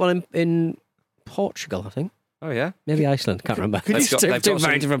of his football in Portugal, I think. Oh, yeah? Maybe Iceland, can't remember. They've got two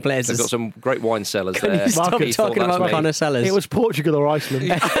very different places. They've got some great wine cellars Can there. you stop talking about Connor Sellers? It was Portugal or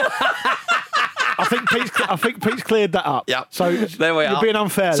Iceland. I think Pete's cleared that up. Yeah. So there we are. You're being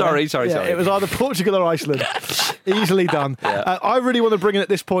unfair. Sorry. It was either Portugal or Iceland. Easily done. Yeah. I really want to bring in at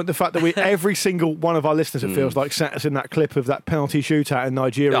this point the fact that every single one of our listeners, it feels like, sat us in that clip of that penalty shootout in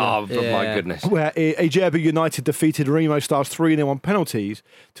Nigeria. Oh, my goodness. Where Ijebu United defeated Remo Stars 3-0 on penalties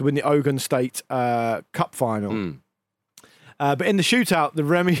to win the Ogun State Cup final. But in the shootout, the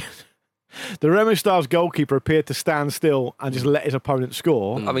Remo Stars goalkeeper appeared to stand still and just let his opponent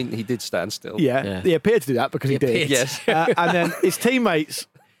score. I mean, he did stand still. Yeah. He appeared to do that because he did. Yes. And then his teammates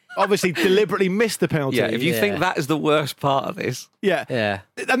obviously deliberately missed the penalty. Yeah, if you think that is the worst part of this. Yeah.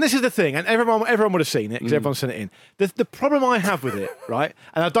 And this is the thing, and everyone would have seen it because everyone sent it in. The problem I have with it, right,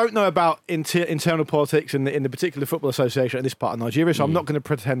 and I don't know about internal politics in the particular football association in this part of Nigeria, so I'm not going to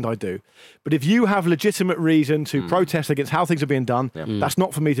pretend I do. But if you have legitimate reason to protest against how things are being done, that's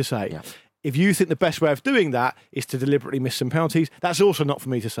not for me to say. Yeah. If you think the best way of doing that is to deliberately miss some penalties, that's also not for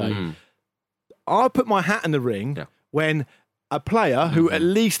me to say. I'll put my hat in the ring when a player who at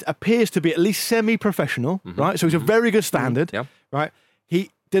least appears to be at least semi-professional, right? So he's a very good standard, right?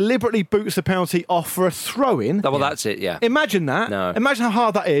 He deliberately boots the penalty off for a throw-in. Well, that's it, yeah. Imagine that. No. Imagine how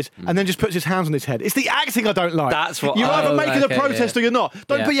hard that is, and then just puts his hands on his head. It's the acting I don't like. That's what you're either making a okay, protest or you're not.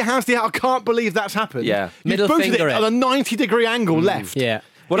 Don't put your hands to the head. I can't believe that's happened. Yeah. You Middle booted finger it at a 90-degree angle left. Yeah.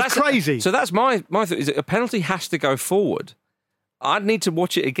 Well, that's crazy. So that's my thought, is that a penalty has to go forward. I'd need to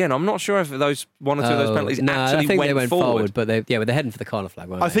watch it again. I'm not sure if those one or two of those penalties actually I think went they went forward. but they're heading for the corner flag,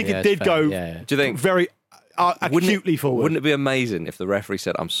 weren't I they? think it did go Do you think very acutely forward. Wouldn't it be amazing if the referee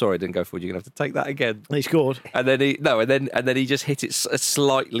said, "I'm sorry, it didn't go forward. You're going to have to take that again." And he scored. And then he just hit it a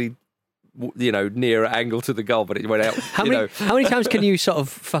slightly, nearer angle to the goal, but it went out. How many times can you sort of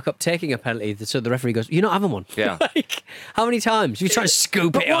fuck up taking a penalty so the referee goes, "You're not having one"? Yeah. How many times you try to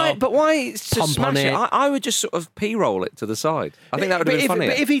scoop it up? But why just Pump smash on it? it. I would just sort of p-roll it to the side. I think that would have been funny.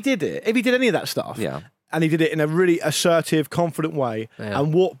 But if he did any of that stuff, and he did it in a really assertive, confident way,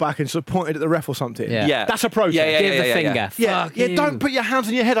 and walked back and sort of pointed at the ref or something, that's a protest. Give the finger. Yeah, don't put your hands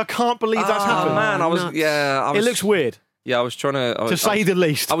on your head. I can't believe that's happened. Man, it looks weird. Yeah, I was trying to say the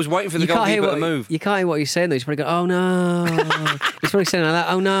least. I was waiting for the goalkeeper to move. You can't hear what he's saying, though. He's probably going, oh, no. He's probably saying like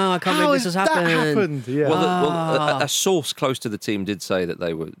that, oh, no, I can't believe this has happened. That happened? Yeah. Well, a source close to the team did say that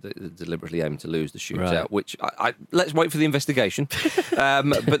they were deliberately aiming to lose the shootout, which let's wait for the investigation.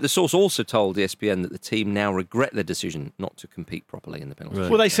 But the source also told ESPN that the team now regret their decision not to compete properly in the penalty.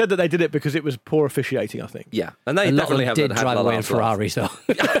 Well, they said that they did it because it was poor officiating, I think. Yeah, and they definitely did drive away in Ferraris, though.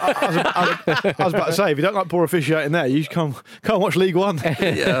 I was about to say, if you don't like poor officiating there, you can't watch League One.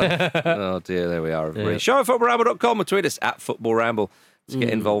 Yeah. Oh dear, there we are, everybody. Show at footballramble.com or tweet us at footballramble to get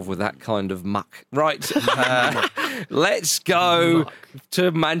involved with that kind of muck. Right, let's go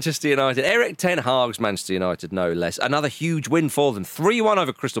to Manchester United. Erik ten Hag's Manchester United, no less. Another huge win for them. 3-1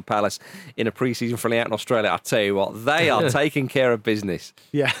 over Crystal Palace in a pre-season friendly out in Australia. I'll tell you what, they are taking care of business.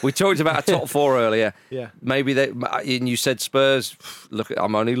 Yeah. We talked about a top four earlier. Yeah. Maybe and you said Spurs. Look,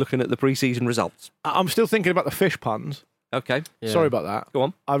 I'm only looking at the pre-season results. I'm still thinking about the fish puns. Okay. Yeah. Sorry about that. Go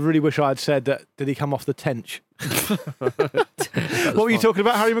on. I really wish I had said that. Did he come off the tench? What were you talking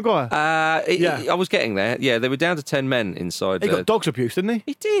about, Harry Maguire? I was getting there. Yeah, they were down to 10 men inside. He got dogs abuse, didn't he?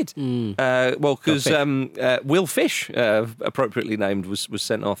 He did. Well, because Will Fish, appropriately named, was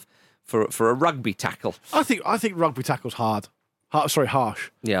sent off for a rugby tackle. I think rugby tackle's hard. Harsh.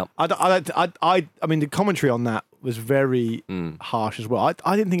 Yeah. I mean, the commentary on that was very harsh as well.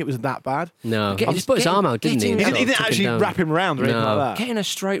 I didn't think it was that bad. No. He just put his arm out, didn't he? He didn't actually wrap him around or anything like that. Getting a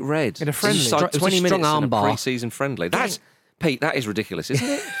straight red in a friendly. It's like 20 minutes arm in a pre-season friendly. Pete, that is ridiculous, isn't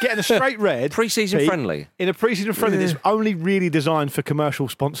it? Getting a straight red pre-season friendly in a pre-season friendly that's only really designed for commercial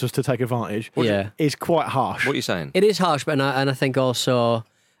sponsors to take advantage. Is quite harsh. What are you saying? It is harsh, but I think also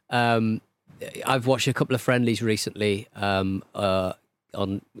I've watched a couple of friendlies recently.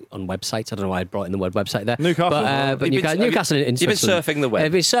 On websites. I don't know why I brought in the word website there. Newcastle. But Newcastle in You've been surfing the web.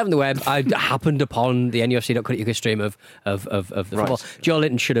 I've been surfing the web. I happened upon the NUFC.co.uk stream of the football. Joe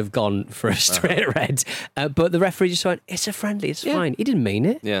Linton should have gone for a straight red. But the referee just went, it's a friendly, it's fine. He didn't mean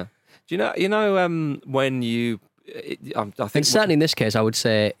it. Yeah. Do you know when you... I think and certainly in this case, I would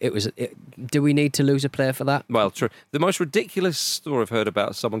say it was. Do we need to lose a player for that? Well, true. The most ridiculous story I've heard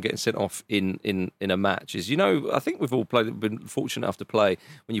about someone getting sent off in a match is, I think we've all been fortunate enough to play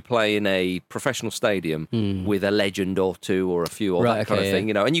when you play in a professional stadium with a legend or two or a few or that kind of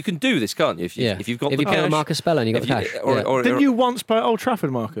thing, and you can do this, can't you? If you've got if you play Marcus Speller and you got the cash. Didn't you once play at Old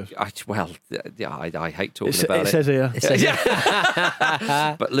Trafford, Marcus? I hate talking about it. It says here.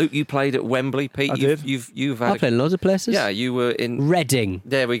 But Luke, you played at Wembley. Pete, you've had. I played in loads of places. Yeah, you were in Reading.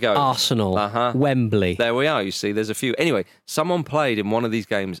 There we go. Arsenal. Wembley. There we are. You see, there's a few. Anyway, someone played in one of these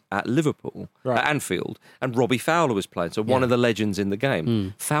games at Liverpool, at Anfield, and Robbie Fowler was playing. So one of the legends in the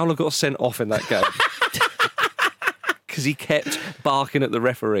game. Fowler got sent off in that game. Because he kept barking at the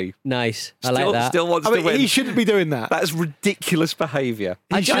referee. Nice. I like that. Still wants to win. He shouldn't be doing that. That's ridiculous behaviour.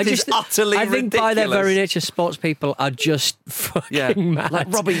 I think ridiculous. By their very nature, sports people are just fucking mad.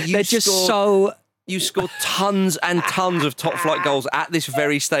 Like, Robbie, they're just so... You scored tons and tons of top flight goals at this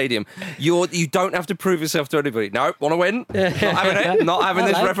very stadium. You don't have to prove yourself to anybody. No, want to win? Not having it. Not having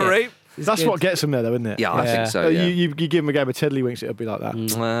this referee. That's what gets them there, though, isn't it? Yeah, I think so. Yeah. You give him a game of tiddlywinks, it'll be like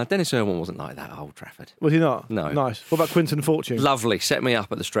that. Dennis Irwin wasn't like that at Old Trafford. Was he not? No. Nice. What about Quinton Fortune? Lovely. Set me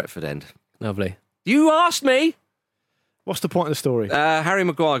up at the Stretford end. Lovely. You asked me. What's the point of the story? Harry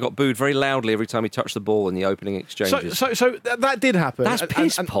Maguire got booed very loudly every time he touched the ball in the opening exchanges. So that did happen. That's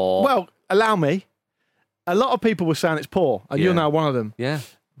piss poor. Well, allow me. A lot of people were saying it's poor, and you're now one of them. Yeah.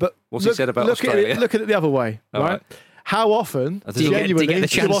 But what's he said about Australia? Look at it the other way, right? How often genuinely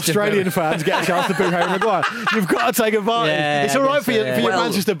do Australian fans get a chance to boo Harry Maguire? You've got to take advantage. Yeah, it's all right for your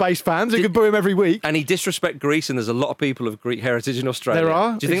Manchester-based fans who can boo him every week. And he disrespect Greece, and there's a lot of people of Greek heritage in Australia. There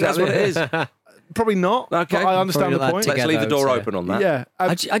are. Do you think that's what it is? Probably not. Okay, I understand the point. Let's leave the door open on that. Yeah,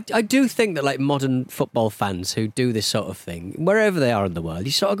 I do think that modern football fans who do this sort of thing, wherever they are in the world,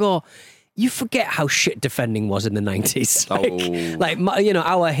 you sort of go, you forget how shit defending was in the 90s.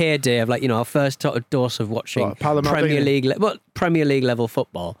 Our heyday of our first dose of watching Premier League level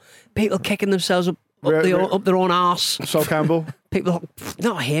football. People kicking themselves up their own arse. Sol Campbell. People,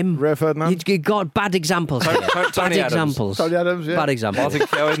 not him. Rio Ferdinand. You got bad examples. Tony examples. Tony Adams. Yeah. Bad examples. Martin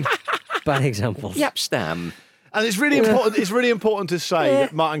Cohen. Bad examples. Yep, Stam. And it's really important. It's really important to say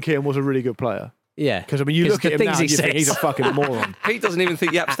that Martin Keown was a really good player. Yeah, because you look at him now, and you think he's a fucking moron. Pete doesn't even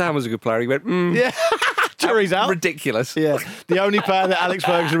think Yap Stam was a good player. He went, yeah, jury's out. Ridiculous. Yeah, the only player that Alex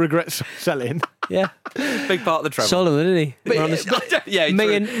Ferguson regrets selling. Yeah, big part of the treble. Solomon, didn't he? But,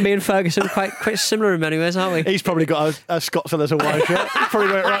 me and Ferguson quite similar in many ways, aren't we? He's probably got a Scott Sellers Hawaii shirt. Probably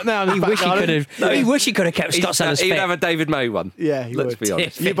got it right now. He wish he could have kept Scott Sellers. He'd have a David May one. Yeah, let's be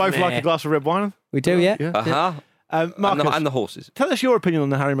honest. You both like a glass of red wine? We do, yeah. Marcus, and the horses. Tell us your opinion on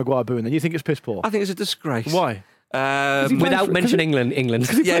the Harry Maguire booing. Then you think it's piss poor? I think it's a disgrace. Why? Without mentioning England.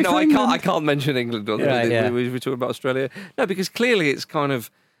 Yeah, no, I can't mention England. We're talking about Australia. No, because clearly it's kind of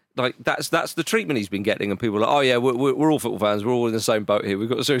like that's the treatment he's been getting, and people are like, oh yeah, we're all football fans, we're all in the same boat here. We've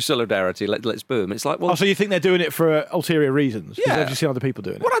got solidarity. Let's boo him. It's like, well, so you think they're doing it for ulterior reasons? Yeah, have you seen other people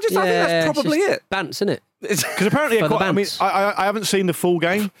doing it? Well, I think that's probably it. Bants, isn't it? Because apparently, I haven't seen the full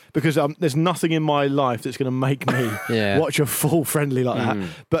game because there's nothing in my life that's going to make me watch a full friendly like that.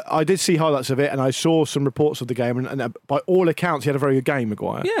 But I did see highlights of it, and I saw some reports of the game, and by all accounts, he had a very good game,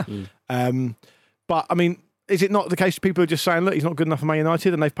 Maguire. Yeah. But I mean, is it not the case people are just saying, look, he's not good enough for Man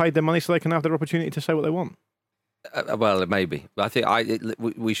United, and they've paid their money so they can have their opportunity to say what they want? Well, it may be. I think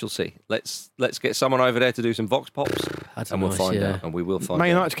we shall see. Let's get someone over there to do some vox pops, and we'll find out. And we will find out. Man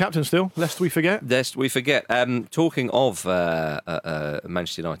United's captain still, lest we forget. Talking of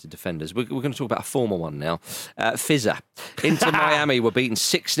Manchester United defenders, we're going to talk about a former one now. Fizzer. Inter Miami were beaten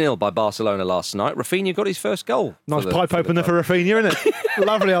 6-0 by Barcelona last night. Rafinha got his first goal. Nice pipe opener for Rafinha, isn't it?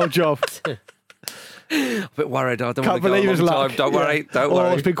 Lovely old job. A bit worried. I don't Can't want to go believe a his long luck. time. Don't worry. Don't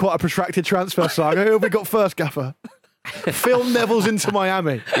worry. It's been quite a protracted transfer saga. Who have we got first, Gaffer? Phil Neville's into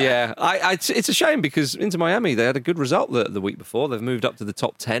Miami. Yeah, it's a shame because into Miami they had a good result the week before. They've moved up to the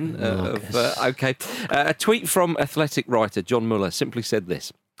top 10. A tweet from Athletic writer John Muller simply said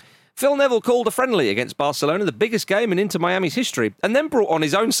this. Phil Neville called a friendly against Barcelona, the biggest game in Inter Miami's history, and then brought on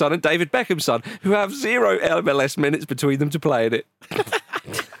his own son and David Beckham's son, who have 0 MLS minutes between them to play in it.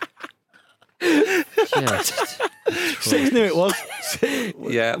 6 knew it was.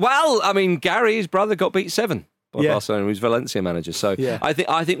 Yeah. Well, I mean, Gary, his brother, got beat 7 by Barcelona, who's Valencia manager. So I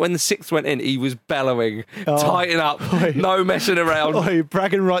think when the 6th went in, he was bellowing, tighten up, no messing around.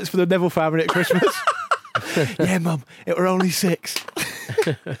 Bragging rights for the Neville family at Christmas. Yeah, Mum, it were only 6.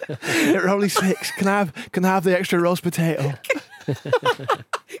 It were only 6. Can I have the extra roast potato? Can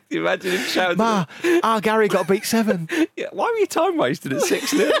you imagine him shouting? Ma, Gary got beat 7. Yeah, why were you time wasting at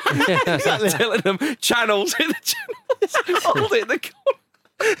 6? Exactly. Telling them channels in the channels. Hold it in the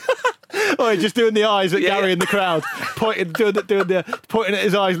corner. Just doing the eyes at Gary in the crowd, pointing at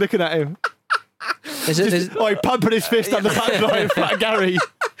his eyes, looking at him. Pumping his fist on the backline in front of Gary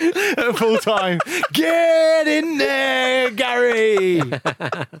at full time. Get in there, Gary!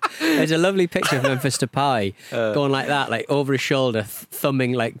 There's a lovely picture of Memphis Depay going like that, like over his shoulder,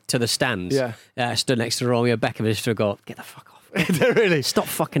 thumbing like to the stands. Stood next to Romeo Beckham and just to go, get the fuck off. Really? Stop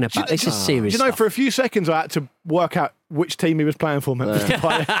fucking about. This is serious. You know, for a few seconds I had to work out which team he was playing for. Memphis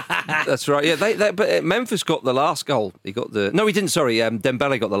Depay. That's right. Yeah, but Memphis got the last goal. He didn't. Sorry,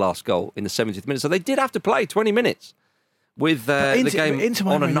 Dembele got the last goal in the 70th minute. So they did have to play 20 minutes with the game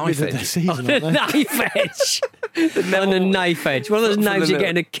on a knife edge. On a knife edge. On a knife edge. One of those knives you get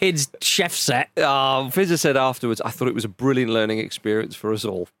in a kid's chef set. Fizzer said afterwards, I thought it was a brilliant learning experience for us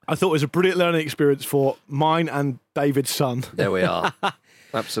all. I thought it was a brilliant learning experience for mine and David's son. There we are.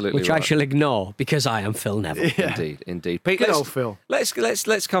 Absolutely. Which I shall ignore because I am Phil Neville. Yeah. Indeed. Pete, old Phil. Let's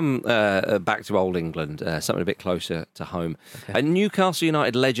come back to old England, something a bit closer to home. Okay. A Newcastle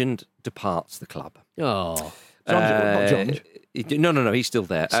United legend departs the club. Oh. Not John. No, he's still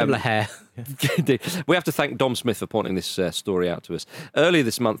there. Similar hair. We have to thank Dom Smith for pointing this story out to us. Earlier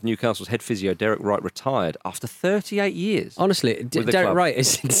this month, Newcastle's head physio, Derek Wright, retared after 38 years. Honestly, Derek Wright,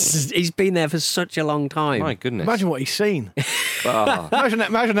 he's been there for such a long time. My goodness. Imagine what he's seen.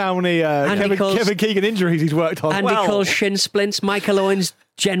 Imagine how many Kevin Keegan injuries he's worked on. Andy Cole's shin splints, Michael Owen's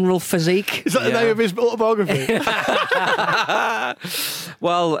general physique. Is that the name of his autobiography?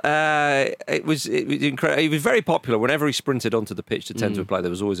 Well, it was incredible. He was very popular. Whenever he sprinted onto the pitch to tend to play, there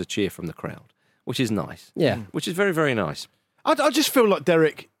was always a cheer from the crowd, which is nice. Yeah. Which is very, very nice. I just feel like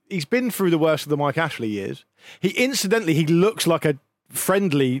Derek, he's been through the worst of the Mike Ashley years. He looks like a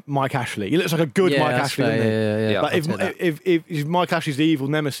friendly Mike Ashley. He looks like a good Mike Ashley, doesn't he? Yeah. Like if Mike Ashley's the evil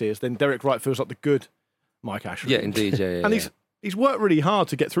nemesis, then Derek Wright feels like the good Mike Ashley. Yeah, indeed. Yeah. And he's worked really hard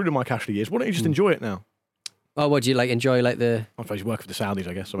to get through the Mike Ashley years. Why don't you just enjoy it now? Oh, what do you enjoy the... I suppose he's working for the Saudis,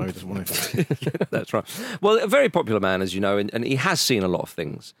 I guess, so maybe he doesn't want to. That's right. Well, a very popular man, as you know, and he has seen a lot of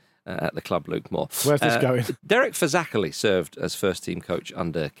things at the club, Luke Moore. Where's this going? Derek Fazackerley served as first-team coach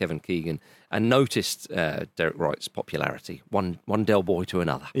under Kevin Keegan and noticed Derek Wright's popularity, one Del Boy to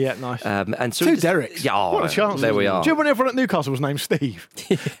another. Yeah, nice. And so two Dereks. Yeah, what a chance. There we are. Do you remember everyone at Newcastle was named Steve?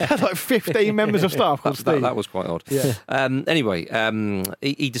 They had like 15 members of staff called Steve. That was quite odd. Yeah. Anyway,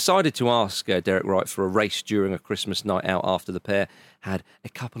 he decided to ask Derek Wright for a race during a Christmas night out after the pair had a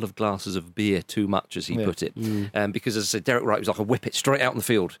couple of glasses of beer too much, as he put it. Because, as I said, Derek Wright was like a whippet straight out in the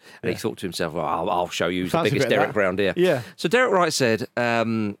field. And he thought to himself, I'll show you the biggest Derek round here. Yeah. So Derek Wright said,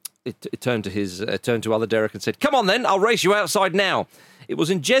 it turned to other Derek and said, "Come on then, I'll race you outside now." It was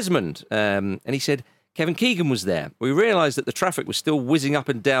in Jesmond, and he said Kevin Keegan was there. We realised that the traffic was still whizzing up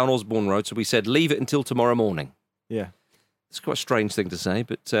and down Osborne Road, so we said, "Leave it until tomorrow morning." Yeah. It's quite a strange thing to say,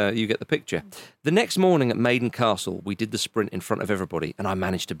 but you get the picture. The next morning at Maiden Castle, we did the sprint in front of everybody, and I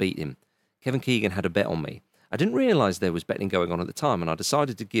managed to beat him. Kevin Keegan had a bet on me. I didn't realise there was betting going on at the time, and I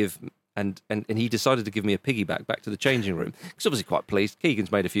decided to give, and he decided to give me a piggyback back to the changing room. He's obviously quite pleased. Keegan's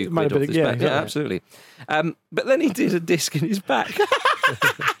made a few quid off this bet. Exactly. Yeah, absolutely. But then he did a disc in his back.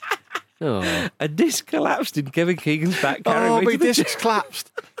 Oh. A disc collapsed in Kevin Keegan's back. Oh, my disc's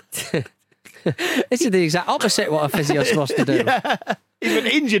collapsed. This is the exact opposite of what a physio's supposed to do. Yeah. He's been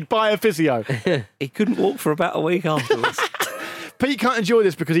injured by a physio. He couldn't walk for about a week afterwards. Pete can't enjoy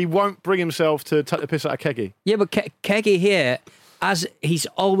this because he won't bring himself to take the piss out of Keggy. Yeah, but Keggy here, as he's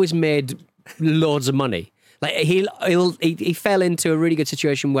always made loads of money. Like he fell into a really good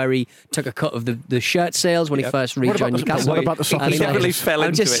situation where he took a cut of the shirt sales when he first rejoined Newcastle. What about the soccer? He definitely fell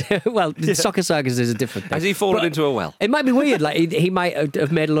into it. Well, the soccer circus is a different thing. Has he fallen into a well? It might be weird. Like he might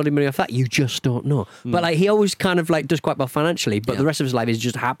have made a lot of money off that. You just don't know. But like he always kind of like does quite well financially. But the rest of his life is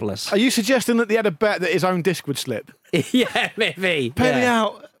just hapless. Are you suggesting that he had a bet that his own disc would slip? Yeah, maybe. Pay me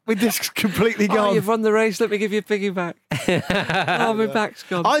out. My disc's completely gone. Oh, you've won the race. Let me give you a piggyback. Oh, my back's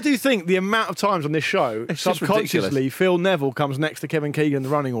gone. I do think the amount of times on this show, It's just subconsciously, ridiculous. Phil Neville comes next to Kevin Keegan in the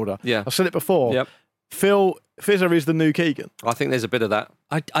running order. Yeah. I've said it before. Yep. Phil Fizzer is the new Keegan. I think there's a bit of that.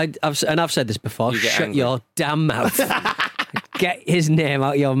 I've said this before. You get Shut angry. your damn mouth. Get his name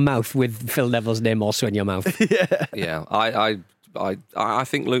out of your mouth with Phil Neville's name also in your mouth. Yeah, I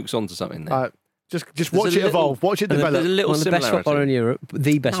think Luke's onto something there. Just watch it evolve. Watch it develop. There's a little One of the best similarity. footballer in Europe.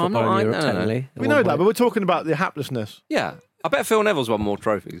 The best No, footballer in Europe, no. technically. We know that, but we're talking about the haplessness. Yeah, I bet Phil Neville's won more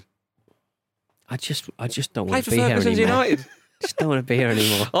trophies. I just don't Play want for to be here Ferguson's anymore. United. Just don't want to be here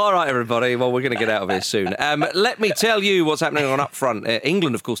anymore. All right, everybody. Well, we're going to get out of here soon. Let me tell you what's happening on Up Front.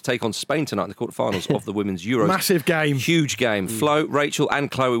 England, of course, take on Spain tonight in the quarterfinals of the Women's Euros. Massive game. Huge game. Flo, Rachel and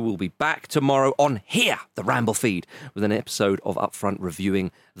Chloe will be back tomorrow on here, the Ramble feed, with an episode of Up Front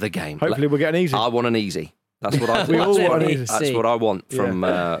reviewing the game. Hopefully we'll get an easy. I want an easy. That's what I We all want an easy. That's what I want from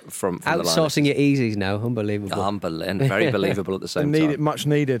the Outsourcing your easies now. Unbelievable. and very believable at the same time. Much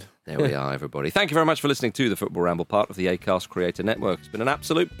needed. There we are, everybody. Thank you very much for listening to the Football Ramble, part of the Acast Creator Network. It's been an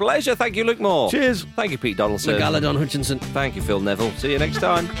absolute pleasure. Thank you, Luke Moore. Cheers. Thank you, Pete Donaldson. Galadon Hutchinson. Thank you, Phil Neville. See you next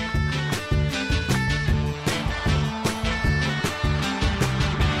time.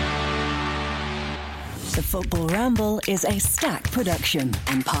 The Football Ramble is a Stack production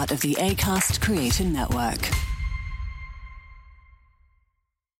and part of the Acast Creator Network.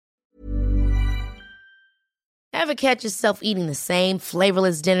 Ever catch yourself eating the same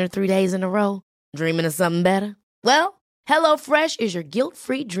flavorless dinner 3 days in a row? Dreaming of something better? Well, HelloFresh is your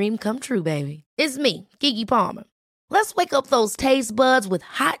guilt-free dream come true, baby. It's me, Keke Palmer. Let's wake up those taste buds with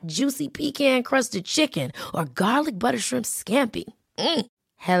hot, juicy pecan-crusted chicken or garlic butter shrimp scampi.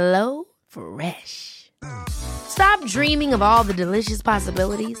 Hello Fresh. Stop dreaming of all the delicious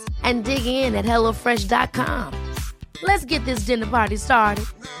possibilities and dig in at HelloFresh.com. Let's get this dinner party started.